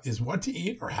worry about is what to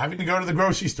eat or having to go to the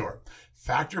grocery store.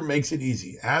 Factor makes it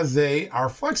easy, as they are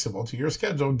flexible to your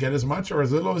schedule. Get as much or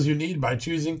as little as you need by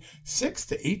choosing 6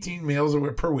 to 18 meals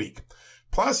per week.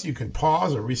 Plus, you can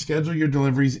pause or reschedule your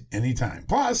deliveries anytime.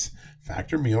 Plus,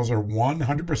 Factor meals are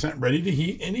 100% ready to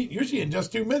heat and eat, usually in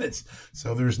just 2 minutes.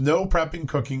 So there's no prepping,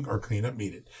 cooking, or cleanup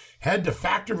needed. Head to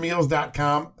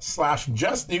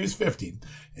factormeals.com/justnews50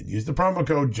 and use the promo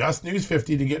code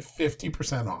JustNews50 to get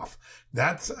 50% off.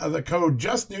 That's the code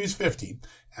JustNews50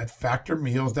 at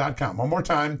factormeals.com. One more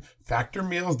time,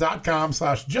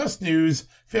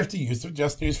 factormeals.com/justnews50. Use the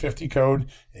JustNews50 code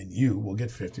and you will get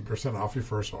 50% off your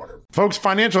first order. Folks,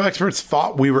 financial experts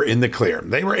thought we were in the clear.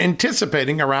 They were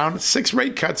anticipating around 6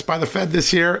 rate cuts by the Fed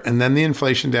this year, and then the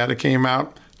inflation data came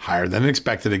out higher than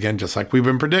expected again, just like we've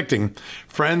been predicting.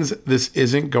 Friends, this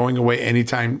isn't going away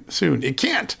anytime soon. It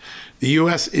can't. The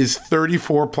U.S. is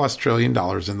 $34+ trillion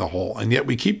in the hole, and yet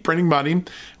we keep printing money,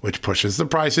 which pushes the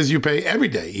prices you pay every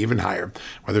day even higher,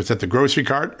 whether it's at the grocery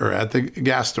cart or at the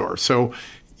gas store. So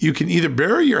you can either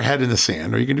bury your head in the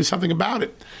sand or you can do something about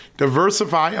it.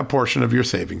 Diversify a portion of your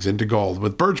savings into gold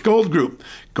with Birch Gold Group.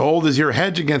 Gold is your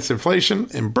hedge against inflation,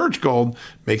 and Birch Gold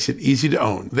makes it easy to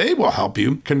own. They will help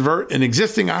you convert an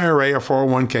existing IRA or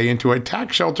 401k into a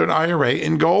tax-sheltered IRA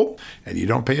in gold, and you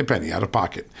don't pay a penny out of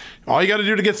pocket. All you got to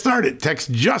do to get started,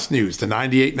 text Just News to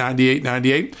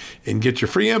 989898 and get your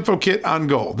free info kit on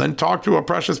gold. Then talk to a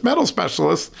precious metal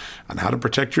specialist on how to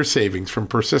protect your savings from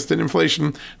persistent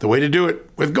inflation. The way to do it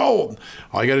with gold.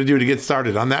 All you got to do to get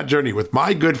started on that journey with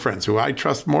my good friends who I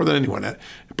trust more than anyone at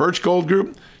Birch Gold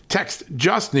Group, text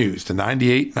Just News to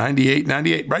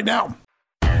 989898 right now.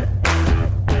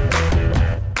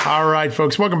 All right,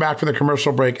 folks, welcome back for the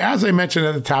commercial break. As I mentioned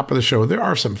at the top of the show, there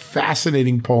are some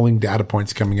fascinating polling data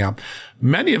points coming out.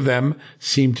 Many of them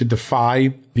seem to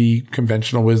defy the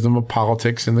conventional wisdom of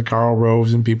politics and the Karl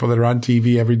Roves and people that are on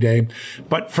TV every day.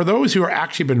 But for those who are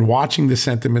actually been watching the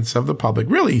sentiments of the public,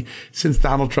 really, since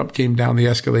Donald Trump came down the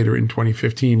escalator in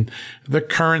 2015, the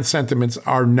current sentiments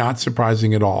are not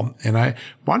surprising at all. And I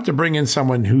want to bring in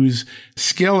someone whose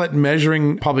skill at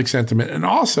measuring public sentiment and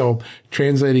also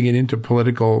translating it into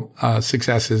political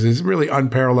successes is really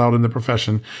unparalleled in the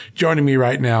profession. Joining me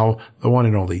right now, the one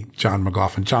and only John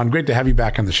McLaughlin. John, great to have you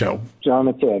back on the show. John,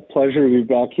 it's a pleasure to be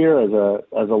back here as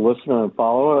a listener and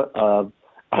follower.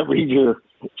 I read your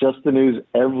Just the News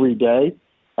every day.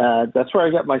 That's where I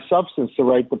get my substance to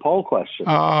write the poll question.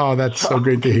 Oh, that's so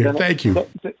great to hear. Thank you.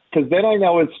 Because then I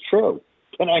know it's true.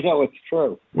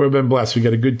 We've been blessed. We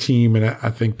got a good team, and I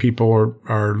think people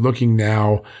are looking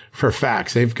now for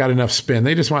facts. They've got enough spin.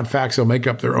 They just want facts. They'll make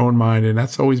up their own mind, and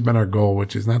that's always been our goal,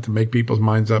 which is not to make people's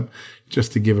minds up,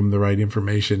 just to give them the right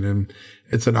information. And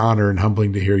it's an honor and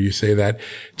humbling to hear you say that.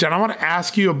 John, I want to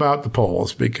ask you about the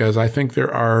polls, because I think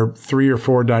there are 3 or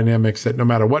 4 dynamics that no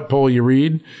matter what poll you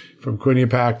read, from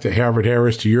Quinnipiac to Harvard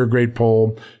Harris to your great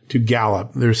poll to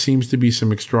Gallup, there seems to be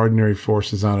some extraordinary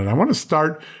forces on it. I want to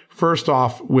start first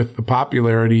off with the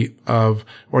popularity of,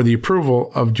 or the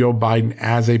approval of Joe Biden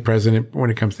as a president when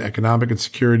it comes to economic and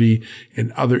security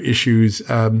and other issues.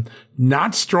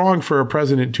 Not strong for a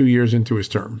president 2 years into his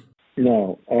term.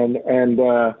 No. And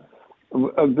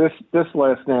this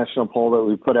last national poll that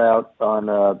we put out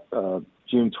on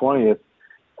June 20th,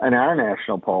 and our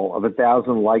national poll of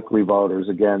 1,000 likely voters.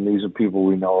 Again, these are people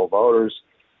we know are voters.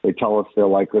 They tell us they're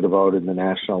likely to vote in the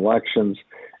national elections.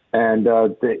 And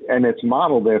it's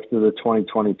modeled after the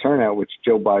 2020 turnout, which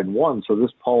Joe Biden won. So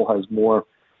this poll has more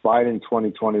Biden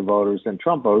 2020 voters than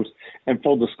Trump voters. And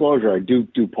full disclosure, I do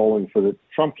polling for the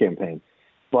Trump campaign.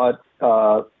 But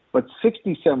 67%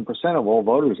 of all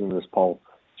voters in this poll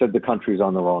said the country's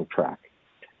on the wrong track.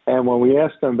 And when we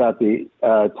asked them about the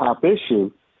top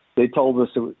issue, they told us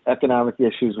that economic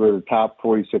issues were the top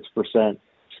 46%.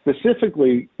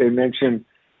 Specifically, they mentioned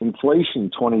inflation,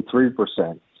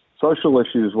 23%. Social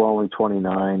issues were only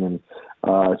 29%, and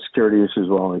security issues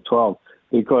were only 12%,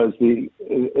 because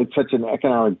it's such an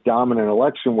economic dominant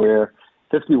election where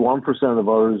 51% of the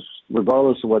voters,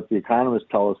 regardless of what the economists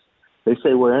tell us, they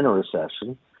say we're in a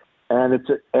recession, and it's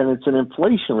an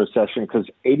inflation recession because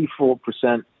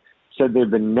 84% said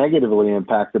they've been negatively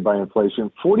impacted by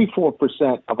inflation.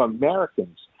 44% of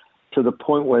Americans to the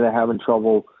point where they're having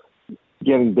trouble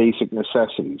getting basic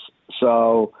necessities.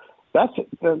 So that's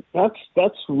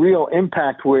real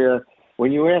impact, where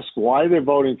when you ask why they're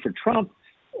voting for Trump,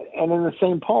 and in the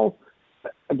same poll,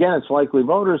 again, it's likely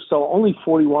voters, so only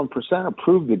 41%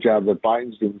 approve the job that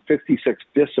Biden's doing, 56%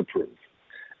 disapprove.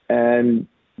 And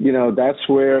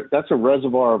that's a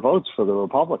reservoir of votes for the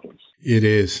Republicans. It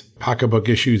is. Pocketbook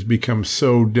issues become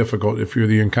so difficult if you're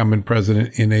the incumbent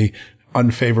president in a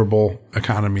unfavorable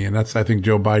economy. And that's, I think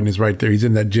Joe Biden is right there. He's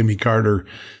in that Jimmy Carter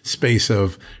space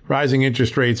of rising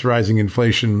interest rates, rising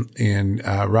inflation, and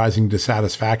rising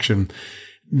dissatisfaction.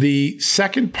 The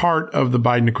second part of the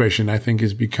Biden equation, I think,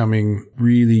 is becoming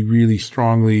really, really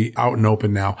strongly out and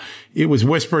open now. It was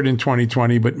whispered in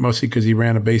 2020, but mostly because he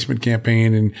ran a basement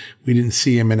campaign and we didn't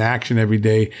see him in action every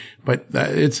day. But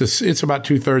it's about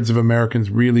 2/3 of Americans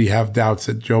really have doubts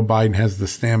that Joe Biden has the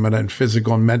stamina and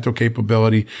physical and mental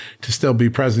capability to still be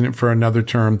president for another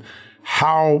term.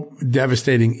 How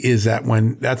devastating is that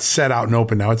when that's set out and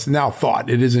open now? It's now thought.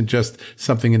 It isn't just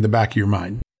something in the back of your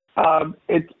mind.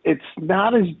 It's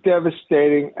not as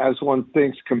devastating as one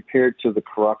thinks compared to the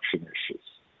corruption issues.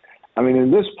 I mean,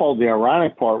 in this poll, the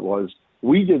ironic part was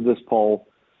We did this poll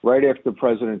right after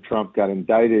President Trump got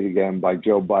indicted again by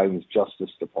Joe Biden's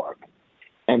Justice Department.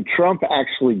 And Trump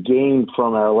actually gained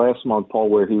from our last month poll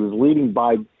where he was leading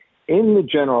Biden in the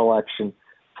general election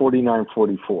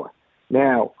 49-44.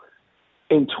 Now,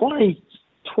 in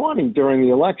 2020 during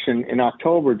the election, in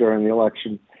October during the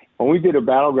election, when we did a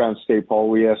battleground state poll,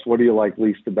 we asked, what do you like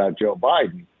least about Joe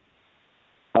Biden?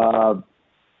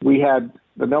 We had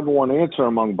the number one answer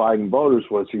among Biden voters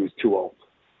was he was too old.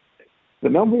 The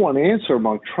number one answer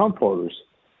among Trump voters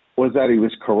was that he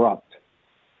was corrupt.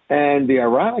 And the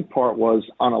ironic part was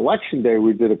on Election Day,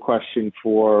 we did a question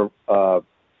for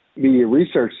Media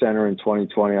Research Center in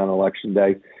 2020 on Election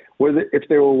Day, if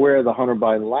they were aware of the Hunter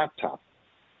Biden laptop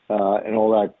and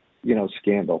all that,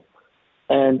 scandal.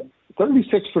 And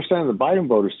 36% of the Biden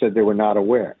voters said they were not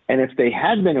aware. And if they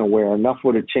had been aware, enough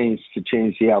would have changed to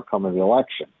change the outcome of the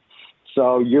election.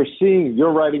 So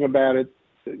you're writing about it,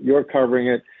 you're covering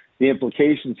it, the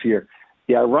implications here.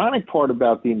 The ironic part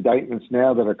about the indictments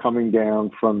now that are coming down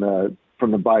from the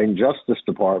Biden Justice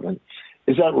Department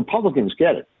is that Republicans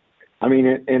get it. I mean,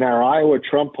 in our Iowa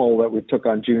Trump poll that we took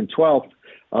on June 12th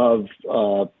of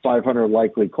 500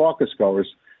 likely caucus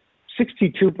goers,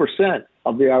 62%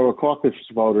 of the Iowa caucus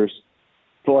voters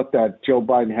thought that Joe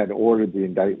Biden had ordered the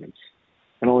indictments,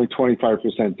 and only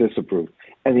 25% disapproved.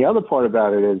 And the other part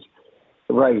about it is,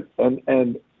 right,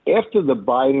 and after the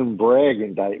Biden Bragg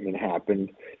indictment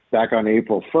happened back on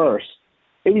April 1st,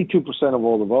 82% of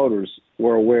all the voters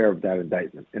were aware of that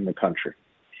indictment in the country.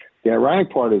 The ironic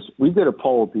part is we did a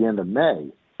poll at the end of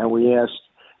May, and we asked,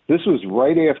 this was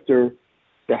right after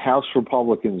the House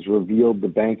Republicans revealed the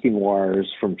banking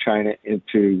wires from China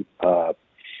into the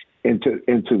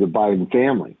Biden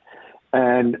family.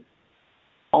 And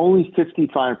only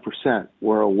 55%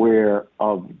 were aware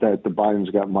of that the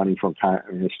Bidens got money from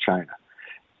Communist China.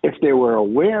 If they were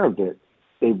aware of it,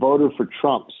 they voted for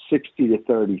Trump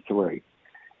 60-33.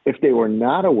 If they were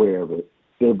not aware of it,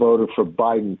 they voted for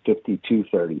Biden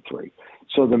 52-33.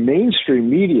 So the mainstream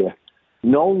media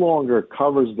no longer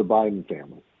covers the Biden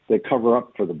family. They cover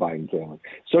up for the Biden family.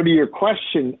 So to your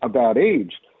question about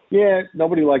age, yeah,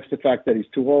 nobody likes the fact that he's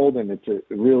too old, and it's a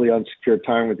really unsecure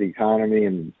time with the economy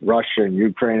and Russia and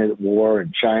Ukraine at war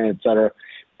and China, et cetera.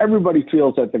 Everybody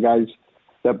feels that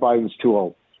that Biden's too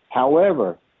old.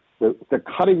 However, the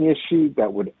cutting issue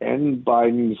that would end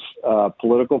Biden's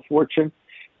political fortune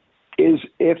is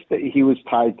if he was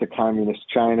tied to Communist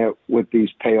China with these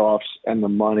payoffs and the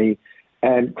money.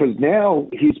 And because now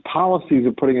his policies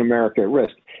are putting America at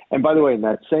risk. And by the way, in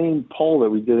that same poll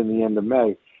that we did in the end of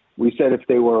May, we said if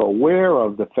they were aware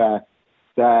of the fact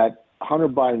that Hunter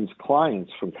Biden's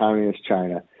clients from Communist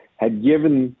China had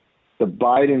given the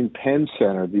Biden Penn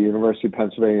Center, the University of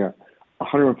Pennsylvania,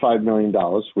 $105 million,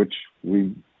 which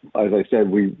we, as I said,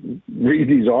 we read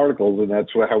these articles and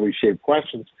that's how we shape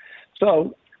questions.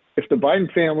 So if the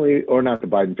Biden family, or not the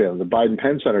Biden family, the Biden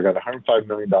Penn Center got $105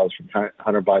 million from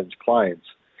Hunter Biden's clients,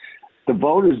 the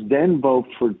voters then vote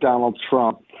for Donald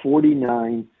Trump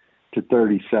 49-37.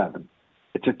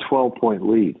 It's a 12-point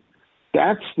lead.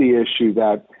 That's the issue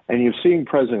and you're seeing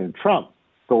President Trump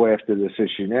go after this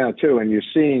issue now too. And you're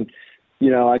seeing,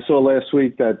 I saw last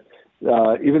week that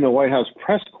even the White House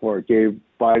press corps gave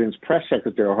Biden's press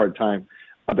secretary a hard time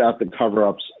about the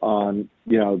cover-ups on,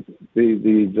 the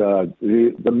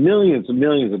millions and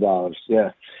millions of dollars.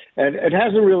 Yeah. And it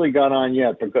hasn't really gone on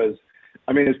yet because,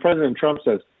 as President Trump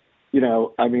says,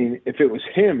 if it was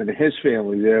him and his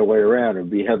family the other way around, it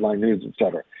would be headline news, et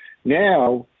cetera.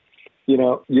 Now,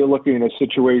 you're looking at a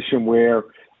situation where,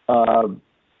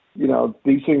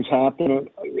 these things happen.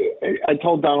 I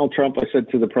told Donald Trump, I said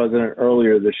to the president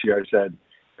earlier this year, I said,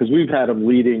 because we've had him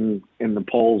leading in the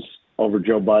polls over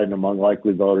Joe Biden among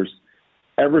likely voters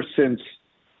ever since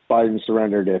Biden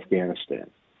surrendered Afghanistan.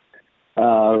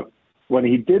 When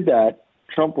he did that,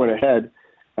 Trump went ahead,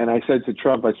 and I said to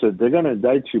Trump, I said, they're going to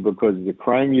indict you because the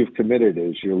crime you've committed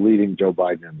is you're leading Joe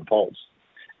Biden in the polls,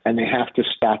 and they have to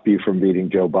stop you from beating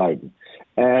Joe Biden.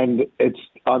 And it's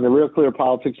on the Real Clear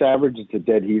Politics average, it's a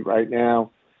dead heat right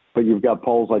now, but you've got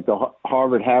polls like the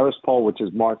Harvard-Harris poll, which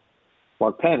is Mark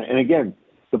Penn. And again,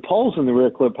 the polls in the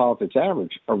Real Clear Politics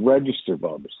average are registered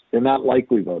voters. They're not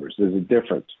likely voters. There's a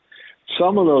difference.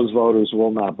 Some of those voters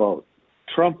will not vote.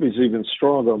 Trump is even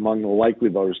stronger among the likely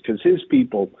voters because his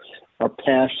people are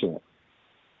passionate.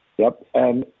 Yep.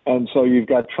 And so you've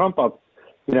got Trump up,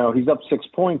 he's up 6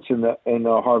 points in the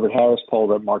Harvard-Harris poll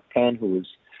that Mark Penn, who is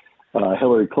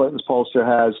Hillary Clinton's pollster,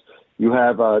 has. You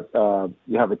have a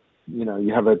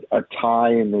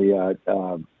tie in the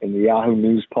Yahoo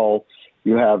News poll.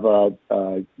 You have another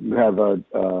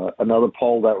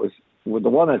poll that was the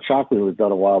one that shocked me was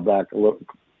done a while back,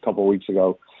 couple of weeks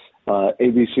ago,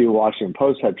 ABC Washington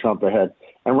Post had Trump ahead.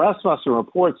 And Rasmussen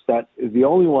reports that is the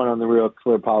only one on the Real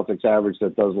Clear Politics average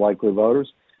that does likely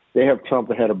voters. They have Trump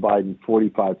ahead of Biden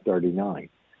 45-39.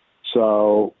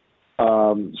 So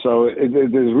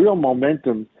there's real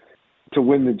momentum to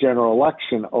win the general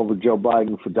election over Joe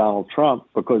Biden for Donald Trump,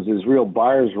 because there's real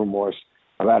buyer's remorse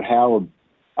about how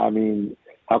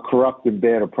corrupt and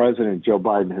bad a president Joe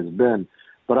Biden has been.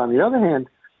 But on the other hand,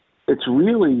 it's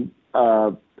really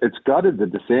it's gutted the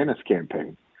DeSantis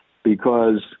campaign,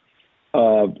 because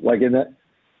the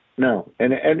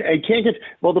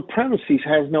premise he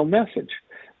has no message.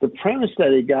 The premise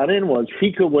that he got in was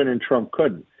he could win and Trump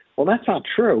couldn't. Well, that's not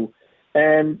true.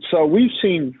 And so we've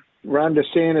seen Ron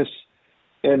DeSantis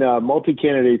in a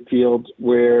multi-candidate field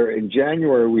where in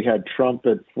January we had Trump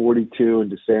at 42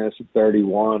 and DeSantis at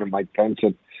 31 and Mike Pence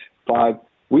at 5.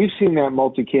 We've seen that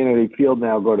multi-candidate field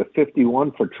now go to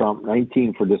 51 for Trump,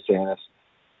 19 for DeSantis.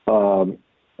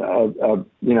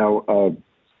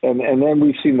 And then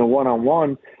we've seen the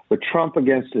one-on-one with Trump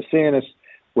against DeSantis,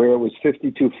 where it was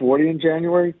 52-40 in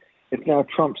January. It's now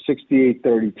Trump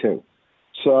 68-32.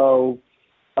 So,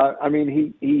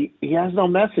 he has no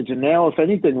message. And now, if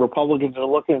anything, Republicans are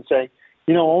looking and saying,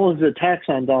 all of the attacks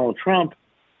on Donald Trump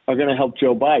are going to help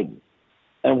Joe Biden.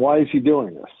 And why is he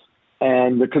doing this?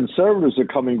 And the conservatives are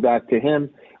coming back to him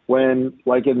when,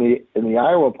 like in the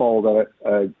Iowa poll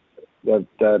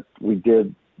that we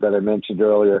did, that I mentioned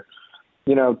earlier,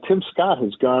 Tim Scott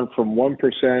has gone from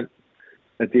 1%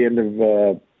 at the end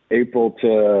of April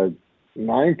to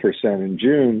 9% in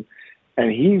June,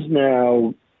 and he's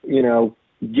now,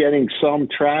 getting some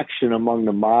traction among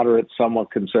the moderate, somewhat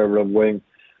conservative wing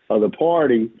of the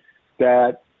party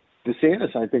that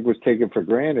DeSantis, I think, was taken for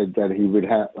granted that he would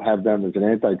have them as an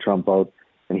anti-Trump vote,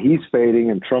 and he's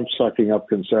fading, and Trump's sucking up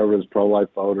conservatives, pro-life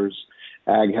voters,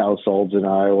 ag households in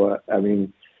Iowa.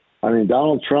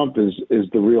 Donald Trump is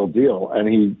the real deal, and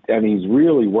he's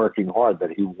really working hard.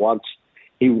 That he wants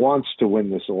to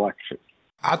win this election.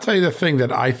 I'll tell you the thing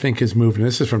that I think is moving.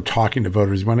 This is from talking to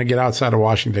voters. When I get outside of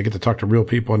Washington, I get to talk to real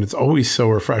people, and it's always so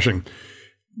refreshing.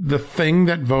 The thing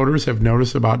that voters have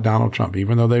noticed about Donald Trump,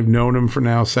 even though they've known him for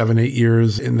now 7-8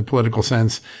 years in the political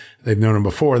sense, they've known him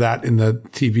before that in the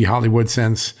TV Hollywood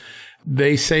sense,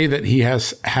 they say that he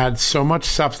has had so much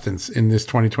substance in this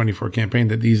 2024 campaign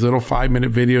that these little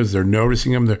 5-minute videos, they're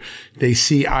noticing them. They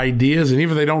see ideas, and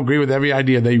even if they don't agree with every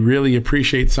idea, they really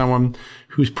appreciate someone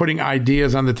who's putting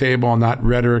ideas on the table and not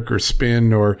rhetoric or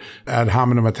spin or ad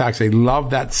hominem attacks. They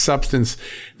love that substance.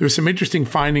 There's some interesting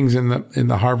findings in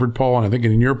the Harvard poll, and I think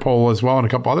in your poll as well, and a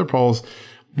couple other polls.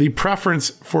 The preference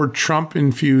for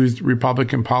Trump-infused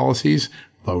Republican policies,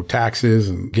 low taxes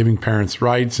and giving parents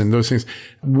rights and those things,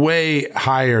 way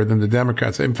higher than the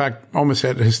Democrats. In fact, almost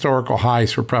at historical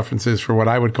highs for preferences for what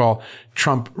I would call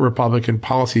Trump Republican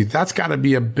policy. That's got to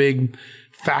be a big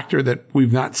factor that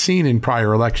we've not seen in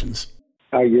prior elections.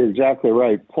 You're exactly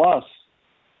right. Plus,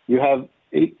 you have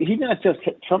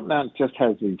Trump not just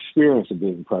has the experience of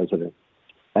being president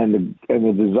and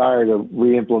the desire to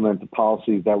re-implement the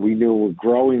policies that we knew were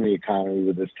growing the economy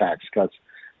with his tax cuts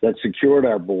that secured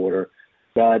our border,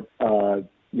 that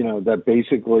that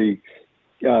basically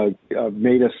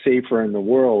made us safer in the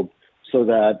world, so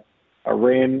that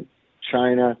Iran,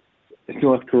 China,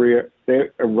 North Korea,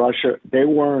 Russia, they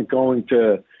weren't going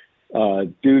to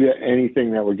do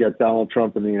anything that would get Donald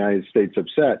Trump and the United States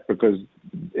upset, because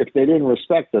if they didn't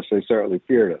respect us, they certainly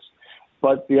feared us.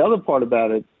 But the other part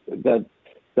about it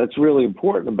that's really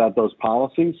important about those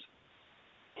policies,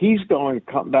 he's going to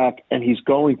come back and he's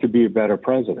going to be a better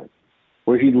president,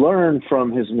 where he learned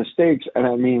from his mistakes.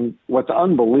 And what's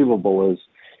unbelievable is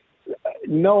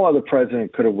no other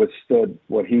president could have withstood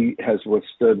what he has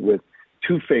withstood with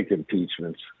 2 fake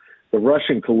impeachments. The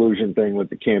Russian collusion thing with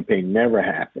the campaign never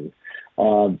happened.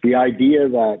 The idea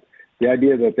that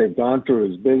they've gone through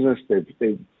his business,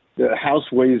 the House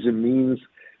Ways and Means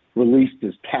released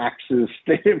his taxes.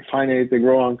 They didn't find anything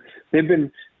wrong.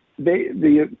 The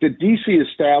DC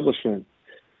establishment,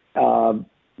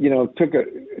 took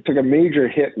a major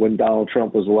hit when Donald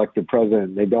Trump was elected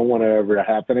president. They don't want it ever to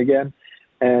happen again.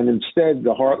 And instead,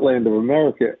 the heartland of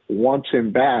America wants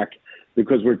him back,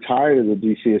 because we're tired of the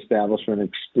D.C. establishment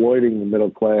exploiting the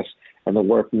middle class and the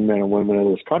working men and women of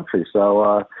this country.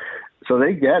 So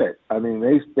they get it.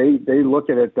 They look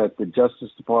at it that the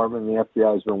Justice Department and the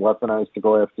FBI has been weaponized to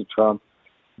go after Trump.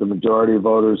 The majority of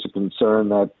voters are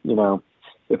concerned that,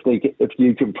 if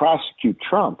you can prosecute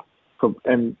Trump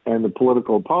and the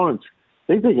political opponents,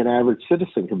 they think an average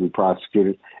citizen can be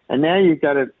prosecuted. And now you've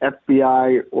got an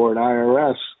FBI or an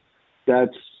IRS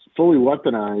that's fully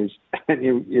weaponized, and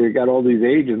you got all these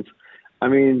agents.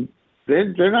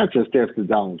 they're not just after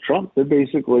Donald Trump. They're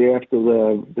basically after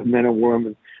the men and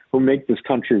women who make this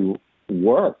country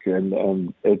work,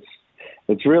 and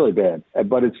it's really bad.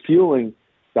 But it's fueling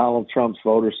Donald Trump's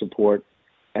voter support,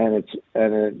 and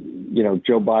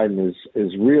Joe Biden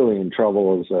is really in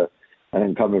trouble as an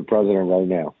incumbent president right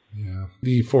now. Yeah,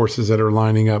 the forces that are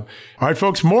lining up. All right,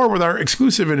 folks, more with our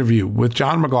exclusive interview with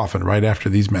John McLaughlin right after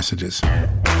these messages.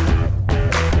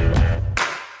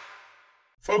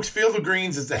 Folks, Field of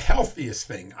Greens is the healthiest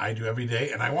thing I do every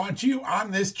day, and I want you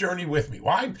on this journey with me.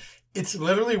 Why? It's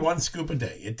literally one scoop a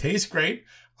day. It tastes great.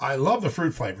 I love the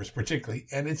fruit flavors particularly,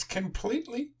 and it's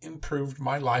completely improved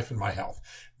my life and my health.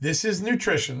 This is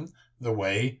nutrition the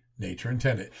way nature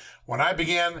intended. When I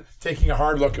began taking a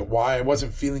hard look at why I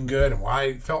wasn't feeling good and why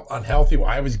I felt unhealthy,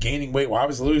 why I was gaining weight, why I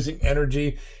was losing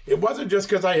energy, it wasn't just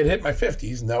because I had hit my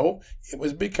 50s. No, it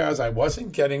was because I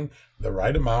wasn't getting the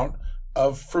right amount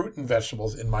of fruit and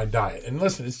vegetables in my diet. And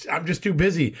listen, I'm just too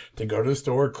busy to go to the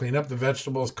store, clean up the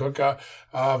vegetables, cook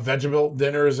vegetable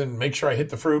dinners, and make sure I hit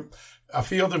the fruit. A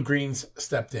Field of Greens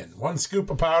stepped in. One scoop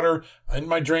of powder in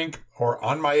my drink or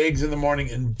on my eggs in the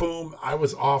morning, and boom, I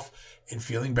was off and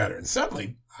feeling better. And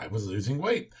suddenly, I was losing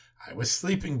weight. I was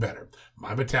sleeping better.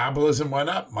 My metabolism went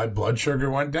up. My blood sugar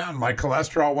went down. My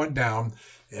cholesterol went down.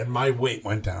 And my weight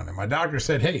went down. And my doctor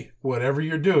said, hey, whatever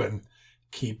you're doing,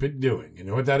 keep it doing. You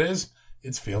know what that is?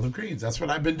 It's Field of Greens. That's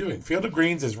what I've been doing. Field of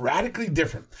Greens is radically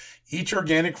different. Each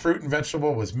organic fruit and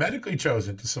vegetable was medically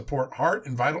chosen to support heart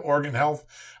and vital organ health.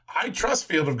 I trust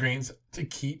Field of Greens to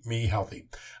keep me healthy.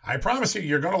 I promise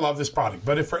you're going to love this product.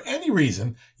 But if for any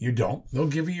reason you don't, they'll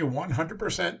give you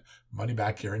 100% money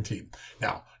back guarantee.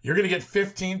 Now, you're going to get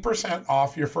 15%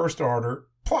 off your first order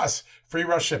plus free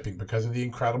rush shipping because of the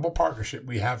incredible partnership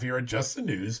we have here at Just the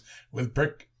News with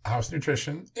Brick House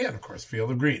Nutrition, and of course, Field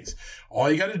of Greens.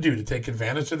 All you got to do to take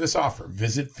advantage of this offer,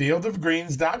 visit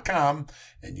fieldofgreens.com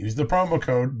and use the promo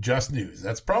code JustNews.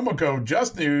 That's promo code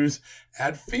JustNews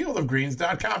at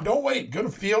fieldofgreens.com. Don't wait. Go to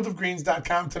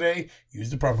fieldofgreens.com today.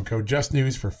 Use the promo code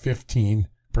JustNews for 15%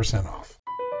 off.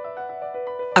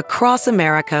 Across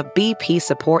America, BP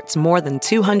supports more than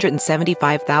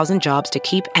 275,000 jobs to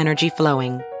keep energy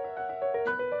flowing.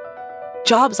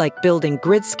 Jobs like building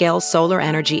grid-scale solar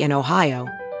energy in Ohio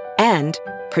and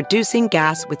producing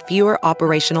gas with fewer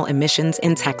operational emissions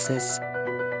in Texas.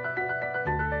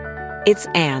 It's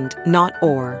and, not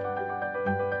or.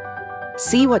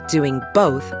 See what doing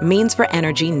both means for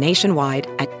energy nationwide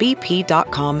at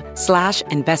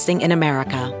bp.com/investing in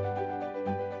America.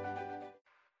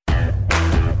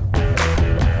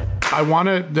 I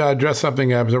want to address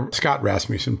something. It was a Scott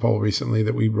Rasmussen poll recently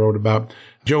that we wrote about.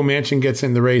 Joe Manchin gets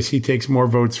in the race. He takes more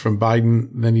votes from Biden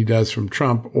than he does from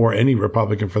Trump or any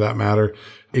Republican for that matter.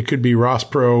 It could be Ross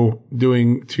Perot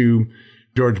doing to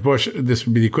George Bush. This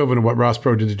would be the equivalent of what Ross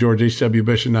Perot did to George H.W.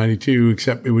 Bush in 92,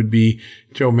 except it would be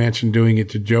Joe Manchin doing it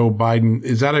to Joe Biden.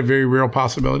 Is that a very real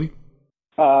possibility?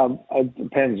 It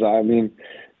depends. I mean,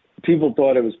 people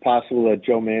thought it was possible that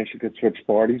Joe Manchin could switch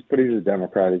parties, but he's a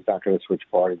Democrat. He's not going to switch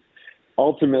parties.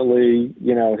 Ultimately,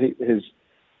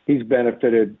 he's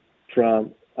benefited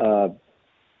from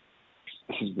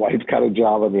his wife got a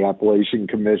job on the Appalachian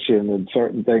Commission and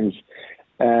certain things.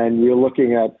 And you're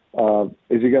looking at,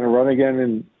 is he going to run again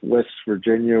in West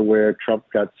Virginia where Trump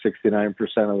got 69%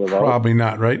 of the vote? Probably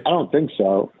not, right? I don't think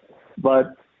so.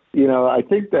 But, I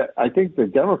think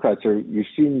the Democrats you've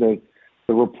seen the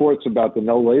reports about the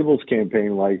No Labels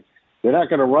campaign, like, they're not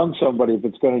going to run somebody if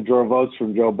it's going to draw votes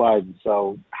from Joe Biden.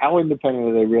 So how independent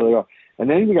are they really are? And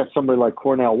then you got somebody like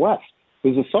Cornel West,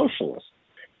 who's a socialist,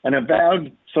 an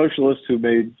avowed socialist who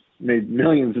made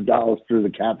millions of dollars through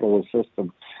the capitalist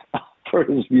system for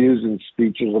his views and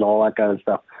speeches and all that kind of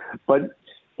stuff. But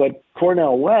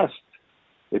Cornel West,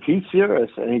 if he's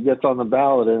serious and he gets on the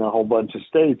ballot in a whole bunch of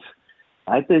states,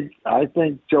 I think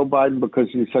Joe Biden, because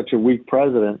he's such a weak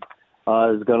president,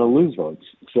 is going to lose votes.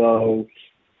 So,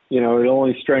 it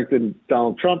only strengthened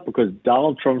Donald Trump because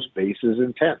Donald Trump's base is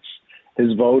intense.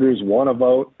 His voters want to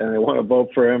vote, and they want to vote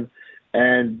for him,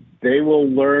 and they will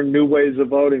learn new ways of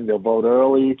voting. They'll vote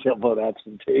early. They'll vote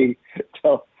absentee.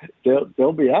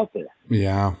 They'll be out there.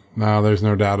 Yeah, no, there's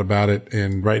no doubt about it.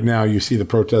 And right now, you see the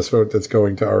protest vote that's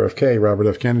going to RFK, Robert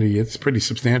F. Kennedy. It's pretty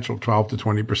substantial, 12 to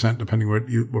 20%, depending what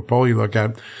poll you look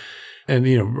at. And,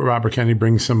 Robert Kennedy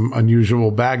brings some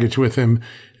unusual baggage with him.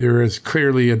 There is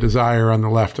clearly a desire on the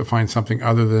left to find something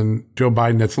other than Joe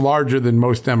Biden that's larger than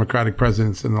most Democratic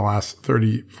presidents in the last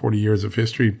 30, 40 years of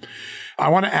history. I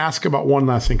want to ask about one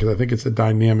last thing, because I think it's a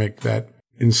dynamic that,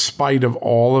 in spite of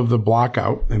all of the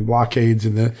blockout and blockades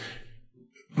in the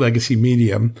legacy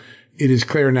media, it is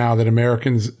clear now that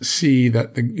Americans see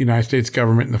that the United States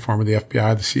government, in the form of the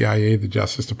FBI, the CIA, the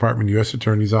Justice Department, U.S.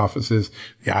 Attorney's offices,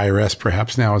 the IRS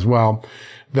perhaps now as well,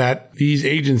 that these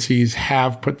agencies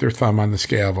have put their thumb on the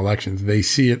scale of elections. They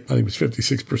see it. I think it was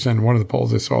 56% in one of the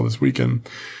polls I saw this weekend.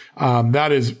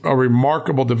 That is a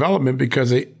remarkable development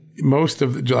because most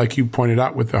of the, like you pointed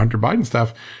out with the Hunter Biden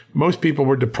stuff, most people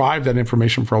were deprived of that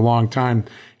information for a long time.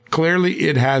 Clearly,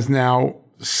 it has now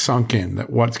sunk in that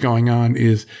what's going on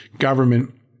is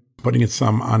government putting its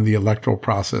thumb on the electoral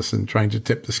process and trying to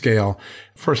tip the scale.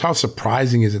 First, how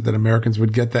surprising is it that Americans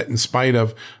would get that in spite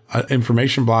of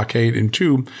information blockade? And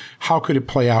two, how could it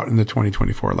play out in the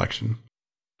 2024 election?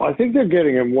 I think they're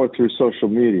getting it more through social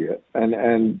media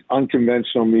and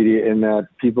unconventional media, in that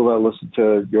people that listen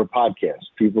to your podcast,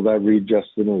 people that read Just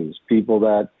the News, people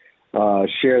that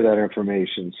share that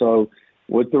information. So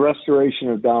with the restoration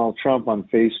of Donald Trump on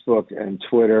Facebook and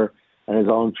Twitter and his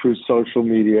own true social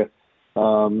media,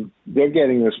 they're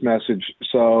getting this message.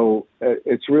 So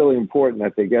it's really important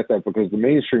that they get that, because the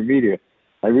mainstream media,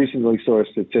 I recently saw a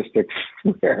statistic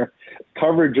where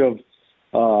coverage of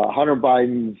Hunter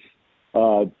Biden's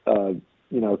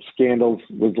scandals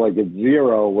was like at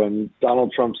zero when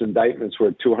Donald Trump's indictments were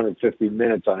at 250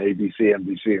 minutes on ABC,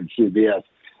 NBC, and CBS.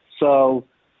 So,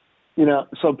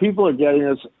 so people are getting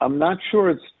this. I'm not sure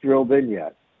it's drilled in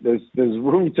yet. There's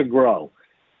room to grow,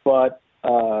 but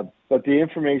the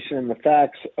information and the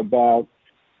facts about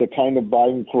the kind of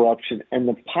Biden corruption and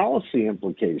the policy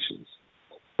implications.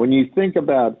 When you think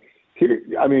about here,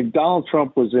 Donald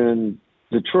Trump was in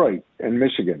Detroit and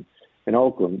Michigan, in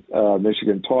Oakland,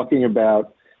 Michigan, talking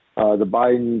about the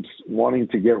Bidens wanting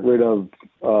to get rid of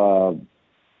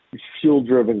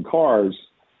fuel-driven cars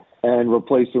and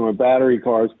replace them with battery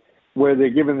cars, where they're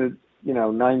giving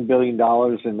 $9 billion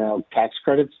in now tax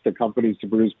credits to companies to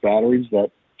produce batteries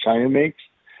that China makes.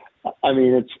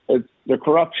 It's the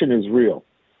corruption is real,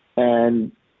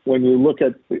 and when you look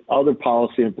at the other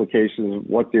policy implications of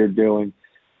what they're doing,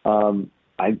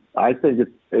 I think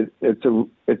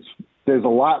there's a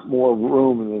lot more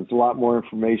room and there's a lot more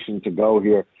information to go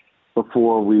here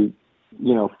before we,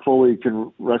 fully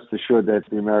can rest assured that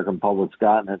the American public's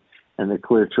gotten it and the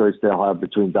clear choice they'll have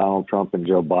between Donald Trump and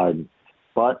Joe Biden.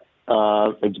 But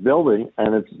it's building,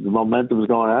 and the momentum is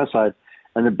going on our side.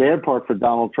 And the bad part for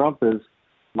Donald Trump is,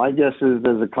 my guess is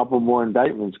there's a couple more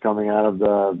indictments coming out of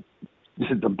the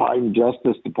Biden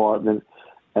Justice Department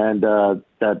and down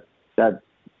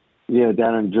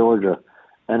in Georgia,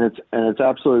 and it's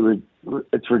absolutely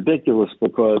ridiculous,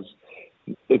 because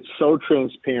it's so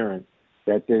transparent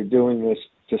that they're doing this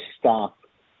to stop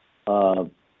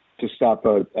Biden's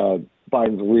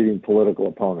leading political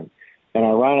opponent. And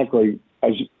ironically,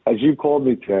 as you called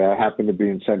me today, I happen to be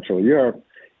in Central Europe,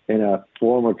 in a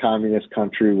former communist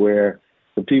country, where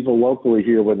the people locally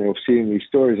here, when they're seeing these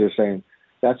stories, are saying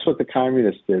that's what the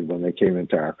communists did when they came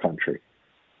into our country.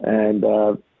 And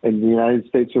in the United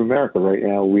States of America right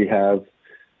now, we have,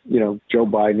 Joe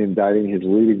Biden indicting his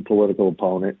leading political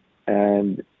opponent,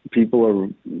 and people are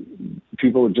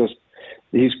just,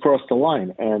 he's crossed the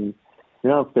line. And,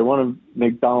 if they want to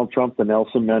make Donald Trump the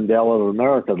Nelson Mandela of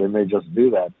America, they may just do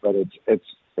that. But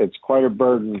it's quite a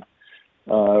burden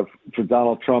for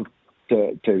Donald Trump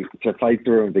to fight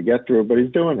through and to get through, but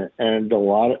he's doing it. And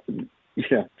the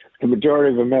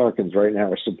majority of Americans right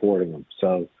now are supporting him.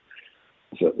 So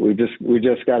we just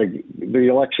got to, the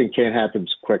election can't happen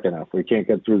quick enough. We can't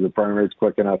get through the primaries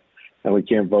quick enough, and we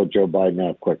can't vote Joe Biden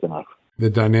out quick enough.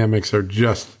 The dynamics are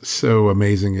just so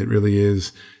amazing. It really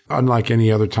is. Unlike any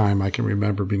other time I can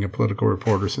remember being a political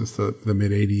reporter since the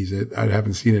mid-'80s. I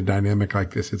haven't seen a dynamic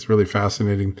like this. It's really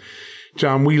fascinating.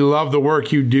 John, we love the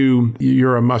work you do.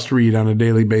 You're a must-read on a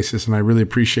daily basis, and I really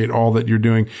appreciate all that you're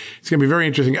doing. It's going to be very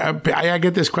interesting. I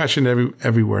get this question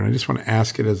everywhere, and I just want to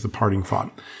ask it as the parting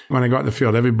thought. When I go out in the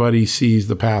field, everybody sees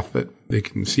the path that they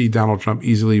can see Donald Trump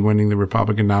easily winning the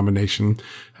Republican nomination.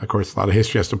 Of course, a lot of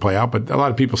history has to play out, but a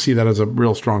lot of people see that as a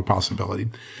real strong possibility.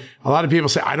 A lot of people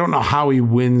say, I don't know how he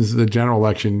wins the general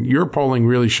election. Your polling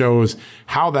really shows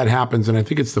how that happens, and I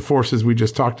think it's the forces we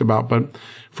just talked about. But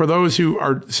for those who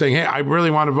are saying, hey, I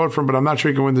really want to vote for him, but I'm not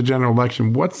sure he can win the general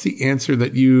election, what's the answer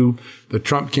that you, the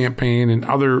Trump campaign, and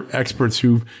other experts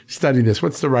who've studied this,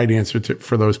 what's the right answer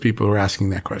for those people who are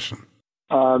asking that question?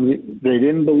 They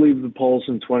didn't believe the polls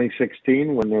in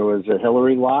 2016 when there was a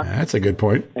Hillary lock. That's a good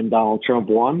point. And Donald Trump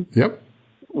won. Yep.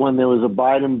 When there was a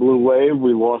Biden blue wave,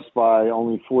 we lost by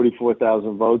only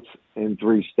 44,000 votes in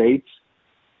 3 states.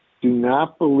 Do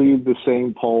not believe the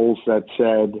same polls that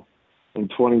said in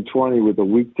 2020, with a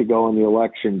week to go in the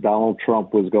election, Donald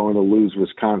Trump was going to lose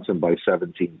Wisconsin by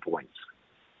 17 points.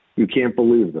 You can't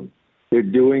believe them. They're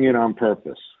doing it on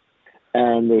purpose.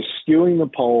 and they're skewing the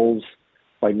polls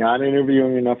by not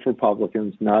interviewing enough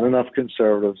Republicans, not enough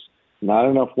conservatives, not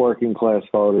enough working class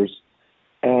voters,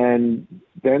 and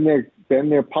then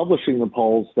they're publishing the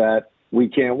polls that we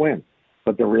can't win.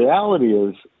 But the reality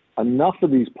is, enough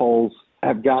of these polls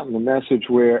have gotten the message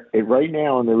where right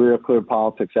now in the Real Clear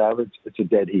Politics average, it's a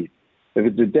dead heat. If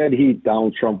it's a dead heat,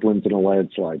 Donald Trump wins in a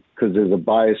landslide because there's a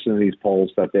bias in these polls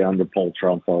that they underpoll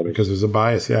Trump voters. Because there's a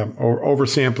bias, yeah, or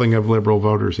oversampling of liberal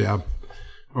voters, yeah,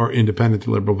 or independent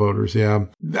liberal voters, yeah.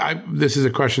 This is a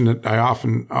question that I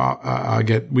often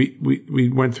get.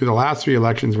 We went through the last 3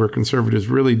 elections where conservatives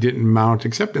really didn't mount,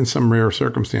 except in some rare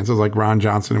circumstances, like Ron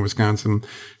Johnson in Wisconsin,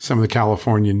 some of the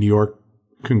California, New York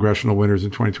congressional winners in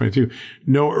 2022.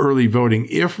 No early voting.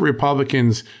 If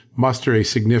Republicans muster a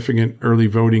significant early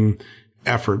voting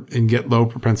effort and get low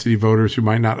propensity voters who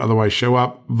might not otherwise show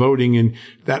up voting, in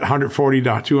that 140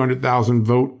 to 200,000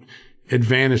 vote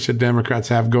advantage that Democrats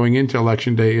have going into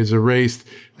Election Day is erased,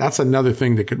 that's another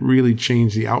thing that could really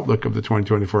change the outlook of the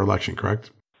 2024 election, correct?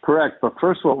 Correct. But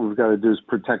first, what we've got to do is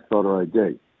protect voter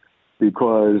ID,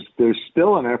 because there's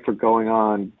still an effort going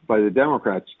on by the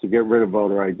Democrats to get rid of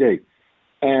voter ID.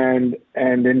 And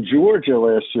in Georgia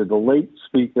last year, the late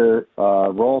Speaker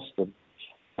Ralston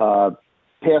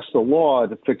passed a law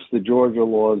to fix the Georgia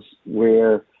laws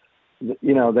where,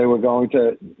 you know, they were going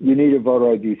to, you needed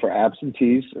voter ID for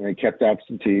absentees, and they kept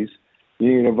absentees. You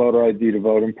needed a voter ID to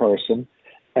vote in person.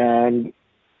 And,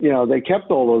 you know, they kept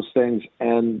all those things,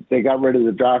 and they got rid of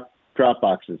the drop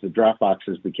boxes. The drop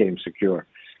boxes became secure.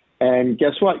 And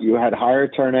guess what? You had higher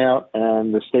turnout,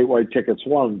 and the statewide tickets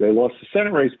won. They lost the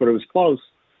Senate race, but it was close.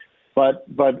 But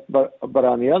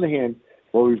on the other hand,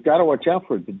 what we've got to watch out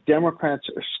for, the Democrats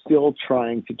are still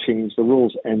trying to change the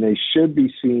rules, and they should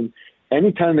be seen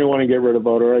anytime they want to get rid of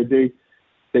voter ID.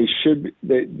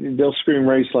 They'll scream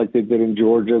race like they did in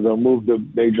Georgia. They'll move the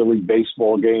Major League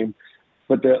Baseball game,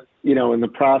 but in the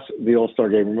process, the All-Star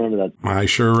game. Remember that? I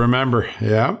sure remember.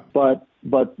 Yeah. But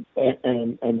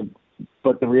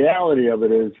the reality of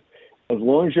it is, as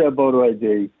long as you have voter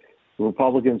ID,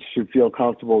 Republicans should feel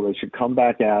comfortable. They should come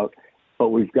back out. But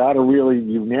we've got to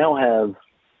you now have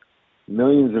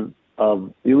millions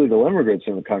of illegal immigrants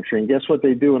in the country. And guess what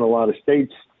they do in a lot of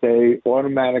states? They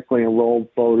automatically enroll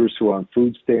voters who are on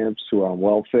food stamps, who are on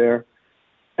welfare,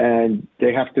 and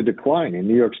they have to decline. In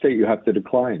New York State, you have to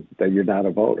decline that you're not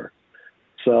a voter.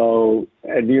 So,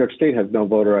 and New York State has no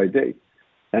voter ID.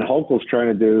 And Hochul's trying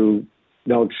to do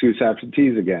no excuse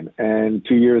absentees again. And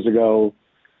 2 years ago,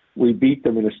 we beat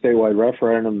them in a statewide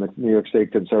referendum. The New York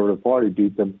State Conservative Party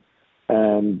beat them.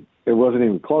 And it wasn't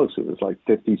even close. It was like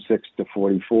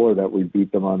 56-44 that we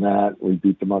beat them on that. We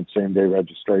beat them on same-day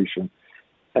registration.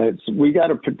 And we got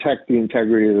to protect the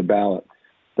integrity of the ballot,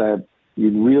 that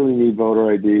you really need voter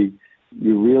ID.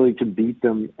 You really can beat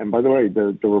them. And by the way,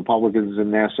 the Republicans in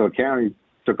Nassau County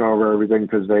took over everything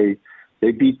because they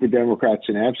beat the Democrats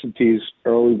in absentees,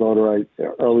 early voting,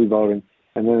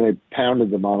 and then they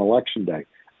pounded them on Election Day.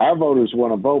 Our voters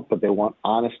want to vote, but they want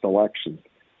honest elections.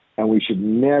 And we should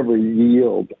never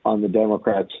yield on the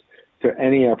Democrats to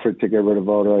any effort to get rid of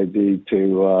voter ID,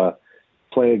 to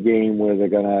play a game where they're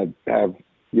going to have,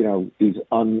 these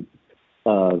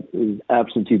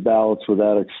absentee ballots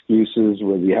without excuses,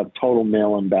 where you have total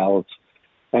mail-in ballots,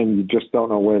 and you just don't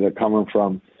know where they're coming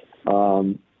from.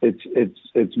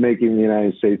 It's making the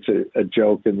United States a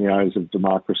joke in the eyes of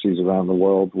democracies around the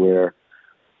world, where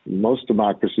most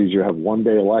democracies, you have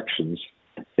one-day elections.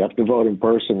 You have to vote in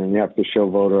person, and you have to show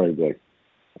voter ID.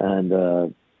 And,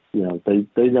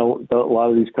 they know, a lot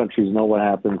of these countries know what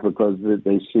happens because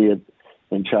they see it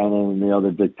in China and the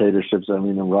other dictatorships. I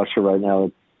mean, in Russia right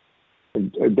now,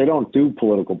 they don't do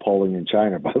political polling in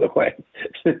China, by the way.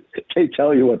 They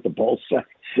tell you what the polls say.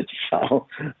 So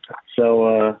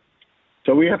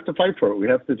we have to fight for it. We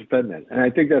have to defend that. And I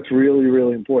think that's really,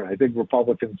 really important. I think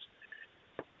Republicans,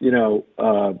 and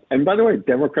by the way,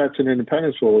 Democrats and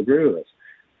independents will agree with us.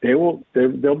 They'll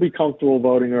be comfortable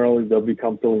voting early. They'll be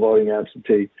comfortable voting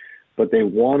absentee, but they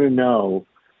want to know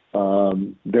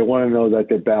that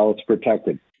their ballot's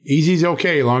protected. Easy's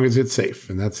okay as long as it's safe.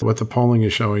 And that's what the polling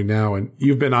is showing now. And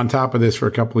you've been on top of this for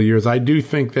a couple of years. I do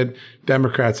think that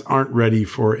Democrats aren't ready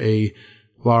for a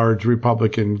large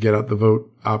Republican get out the vote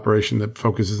operation that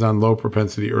focuses on low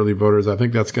propensity early voters. I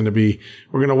think that's going to be,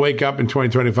 we're going to wake up in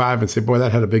 2025 and say, boy,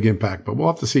 that had a big impact, but we'll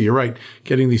have to see. You're right.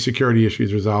 Getting these security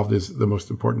issues resolved is the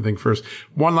most important thing first.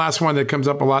 One last one that comes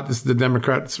up a lot. This is the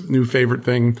Democrats' new favorite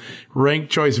thing.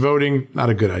 Ranked choice voting.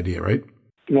 Not a good idea, right?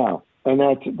 No. And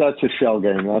that's a shell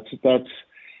game. That's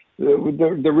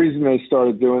the reason they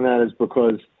started doing that is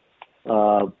because,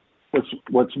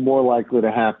 what's more likely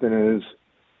to happen is,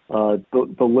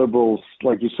 the liberals,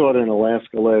 like you saw it in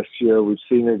Alaska last year. We've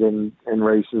seen it in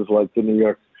races like the New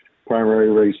York primary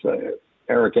race.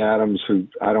 Eric Adams, who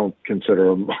I don't consider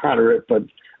a moderate, but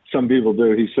some people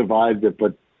do, he survived it.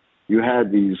 But you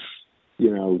had these,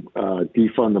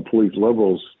 defund the police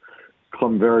liberals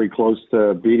come very close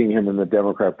to beating him in the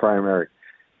Democrat primary.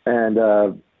 And,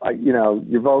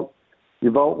 you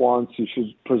vote once, you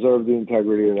should preserve the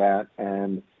integrity of that.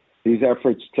 And these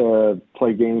efforts to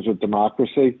play games with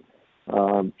democracy,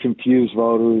 confuse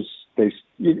voters.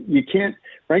 You can't,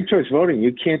 ranked choice voting,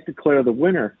 you can't declare the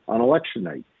winner on election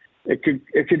night. It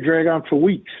could drag on for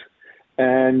weeks.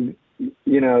 And,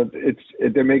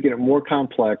 they're making it more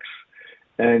complex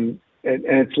and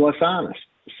it's less honest.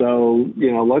 So,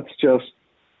 let's just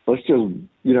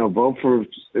vote for,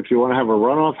 if you want to have a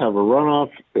runoff, have a runoff.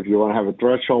 If you want to have a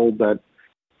threshold that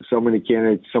so many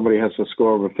candidates, somebody has to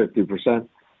score over 50%,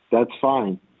 that's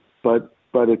fine. But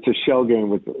it's a shell game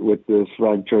with this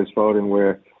ranked choice voting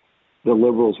where the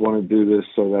liberals want to do this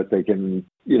so that they can,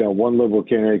 one liberal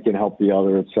candidate can help the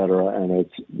other, et cetera. And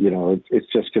it's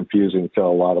just confusing to a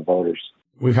lot of voters.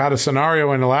 We've had a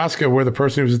scenario in Alaska where the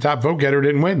person who was the top vote getter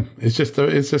didn't win. It's just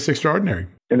extraordinary.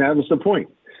 And that was the point.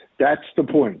 That's the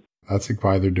point. That's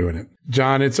why they're doing it.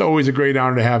 John, it's always a great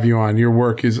honor to have you on. Your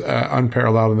work is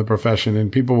unparalleled in the profession,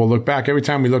 and people will look back. Every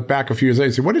time we look back a few years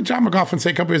later, say, what did John McLaughlin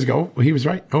say a couple years ago? Oh, he was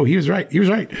right. Oh, he was right. He was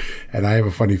right. And I have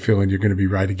a funny feeling you're going to be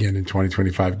right again in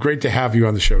 2025. Great to have you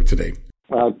on the show today.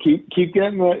 Keep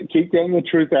getting the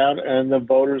truth out, and the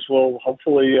voters will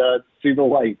hopefully see the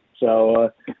light. So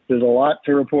there's a lot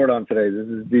to report on today.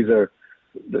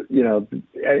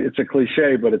 It's a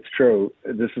cliche, but it's true.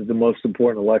 This is the most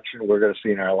important election we're going to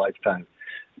see in our lifetime.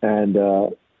 And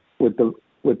with the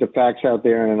facts out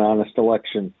there in an honest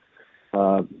election,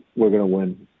 we're going to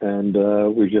win. And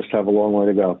we just have a long way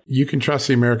to go. You can trust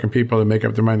the American people to make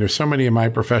up their mind. There's so many in my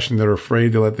profession that are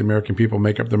afraid to let the American people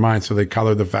make up their mind, so they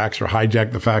color the facts or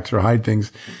hijack the facts or hide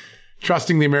things.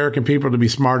 Trusting the American people to be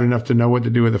smart enough to know what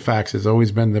to do with the facts has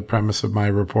always been the premise of my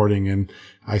reporting. And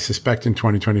I suspect in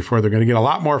 2024, they're going to get a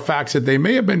lot more facts that they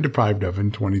may have been deprived of in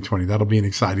 2020. That'll be an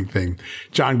exciting thing.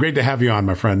 John, great to have you on,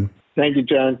 my friend. Thank you,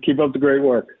 John. Keep up the great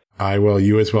work. I will.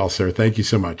 You as well, sir. Thank you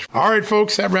so much. All right,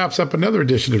 folks, that wraps up another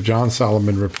edition of John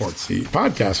Solomon Reports, the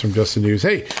podcast from Just the News.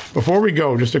 Hey, before we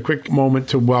go, just a quick moment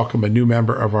to welcome a new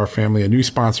member of our family, a new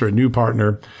sponsor, a new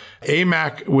partner.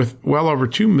 AMAC, with well over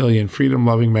 2 million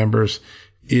freedom-loving members,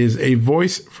 is a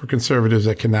voice for conservatives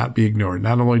that cannot be ignored.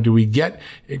 Not only do we get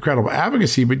incredible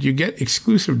advocacy, but you get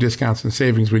exclusive discounts and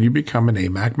savings when you become an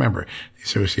AMAC member, the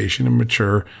Association of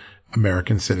Mature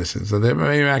American Citizens. So the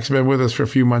AMAC's been with us for a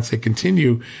few months. They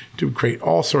continue to create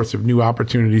all sorts of new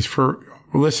opportunities for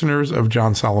listeners of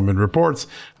John Solomon Reports,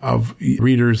 of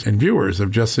readers and viewers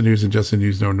of Just the News and Just the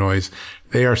News No Noise.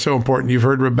 They are so important. You've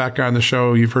heard Rebecca on the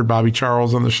show. You've heard Bobby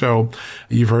Charles on the show.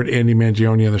 You've heard Andy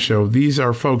Mangione on the show. These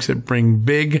are folks that bring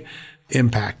big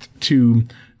impact to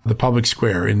the public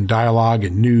square in dialogue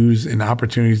and news and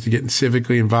opportunities to get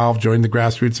civically involved. Join the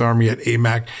grassroots army at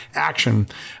AMAC Action.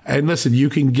 And listen, you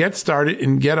can get started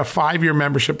and get a 5-year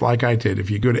membership like I did.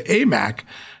 If you go to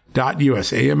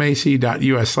AMAC.us,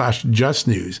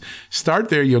 amac.us/justnews. Start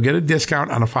there. You'll get a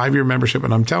discount on a 5-year membership.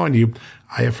 And I'm telling you,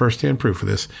 I have firsthand proof of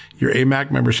this. Your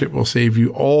AMAC membership will save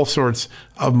you all sorts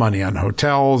of money on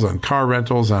hotels, on car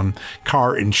rentals, on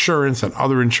car insurance, on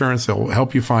other insurance. They'll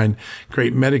help you find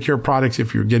great Medicare products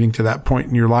if you're getting to that point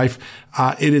in your life.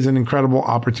 It is an incredible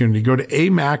opportunity. Go to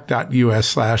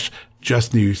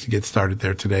amac.us/justnews to get started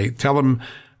there today. Tell them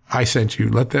I sent you.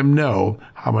 Let them know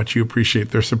how much you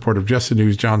appreciate their support of Just the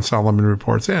News, John Solomon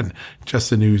Reports, and Just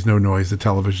the News, No Noise, the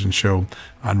television show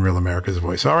on Real America's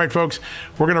Voice. All right, folks,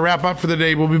 we're going to wrap up for the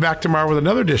day. We'll be back tomorrow with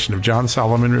another edition of John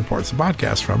Solomon Reports, the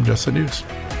podcast from Just the News.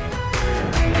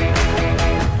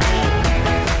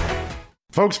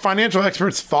 Folks, financial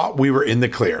experts thought we were in the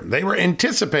clear. They were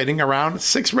anticipating around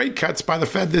 6 rate cuts by the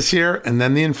Fed this year, and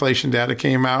then the inflation data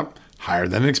came out higher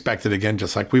than expected again,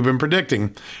 just like we've been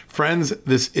predicting. Friends,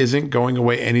 this isn't going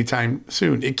away anytime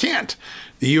soon. It can't.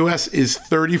 The U.S. is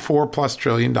 $34+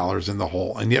 trillion in the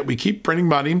hole, and yet we keep printing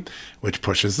money, which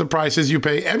pushes the prices you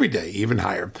pay every day even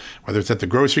higher, whether it's at the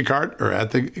grocery cart or at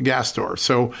the gas store.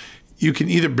 So you can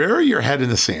either bury your head in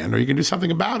the sand or you can do something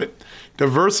about it.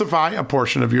 Diversify a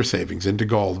portion of your savings into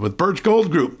gold with Birch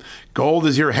Gold Group. Gold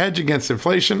is your hedge against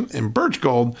inflation, and Birch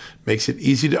Gold makes it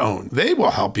easy to own. They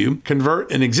will help you convert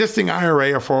an existing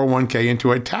IRA or 401k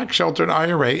into a tax-sheltered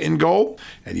IRA in gold,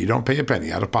 and you don't pay a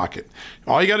penny out of pocket.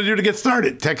 All you got to do to get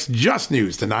started, text Just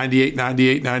News to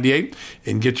 989898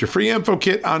 and get your free info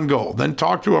kit on gold. Then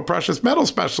talk to a precious metal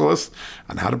specialist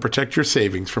on how to protect your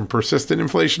savings from persistent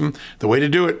inflation. The way to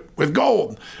do it with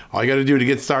gold. All you got to do to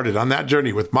get started on that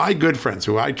journey with my good friends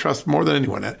who I trust more than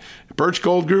anyone at Birch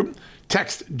Gold Group,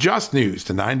 text Just News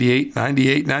to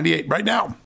 989898 right now.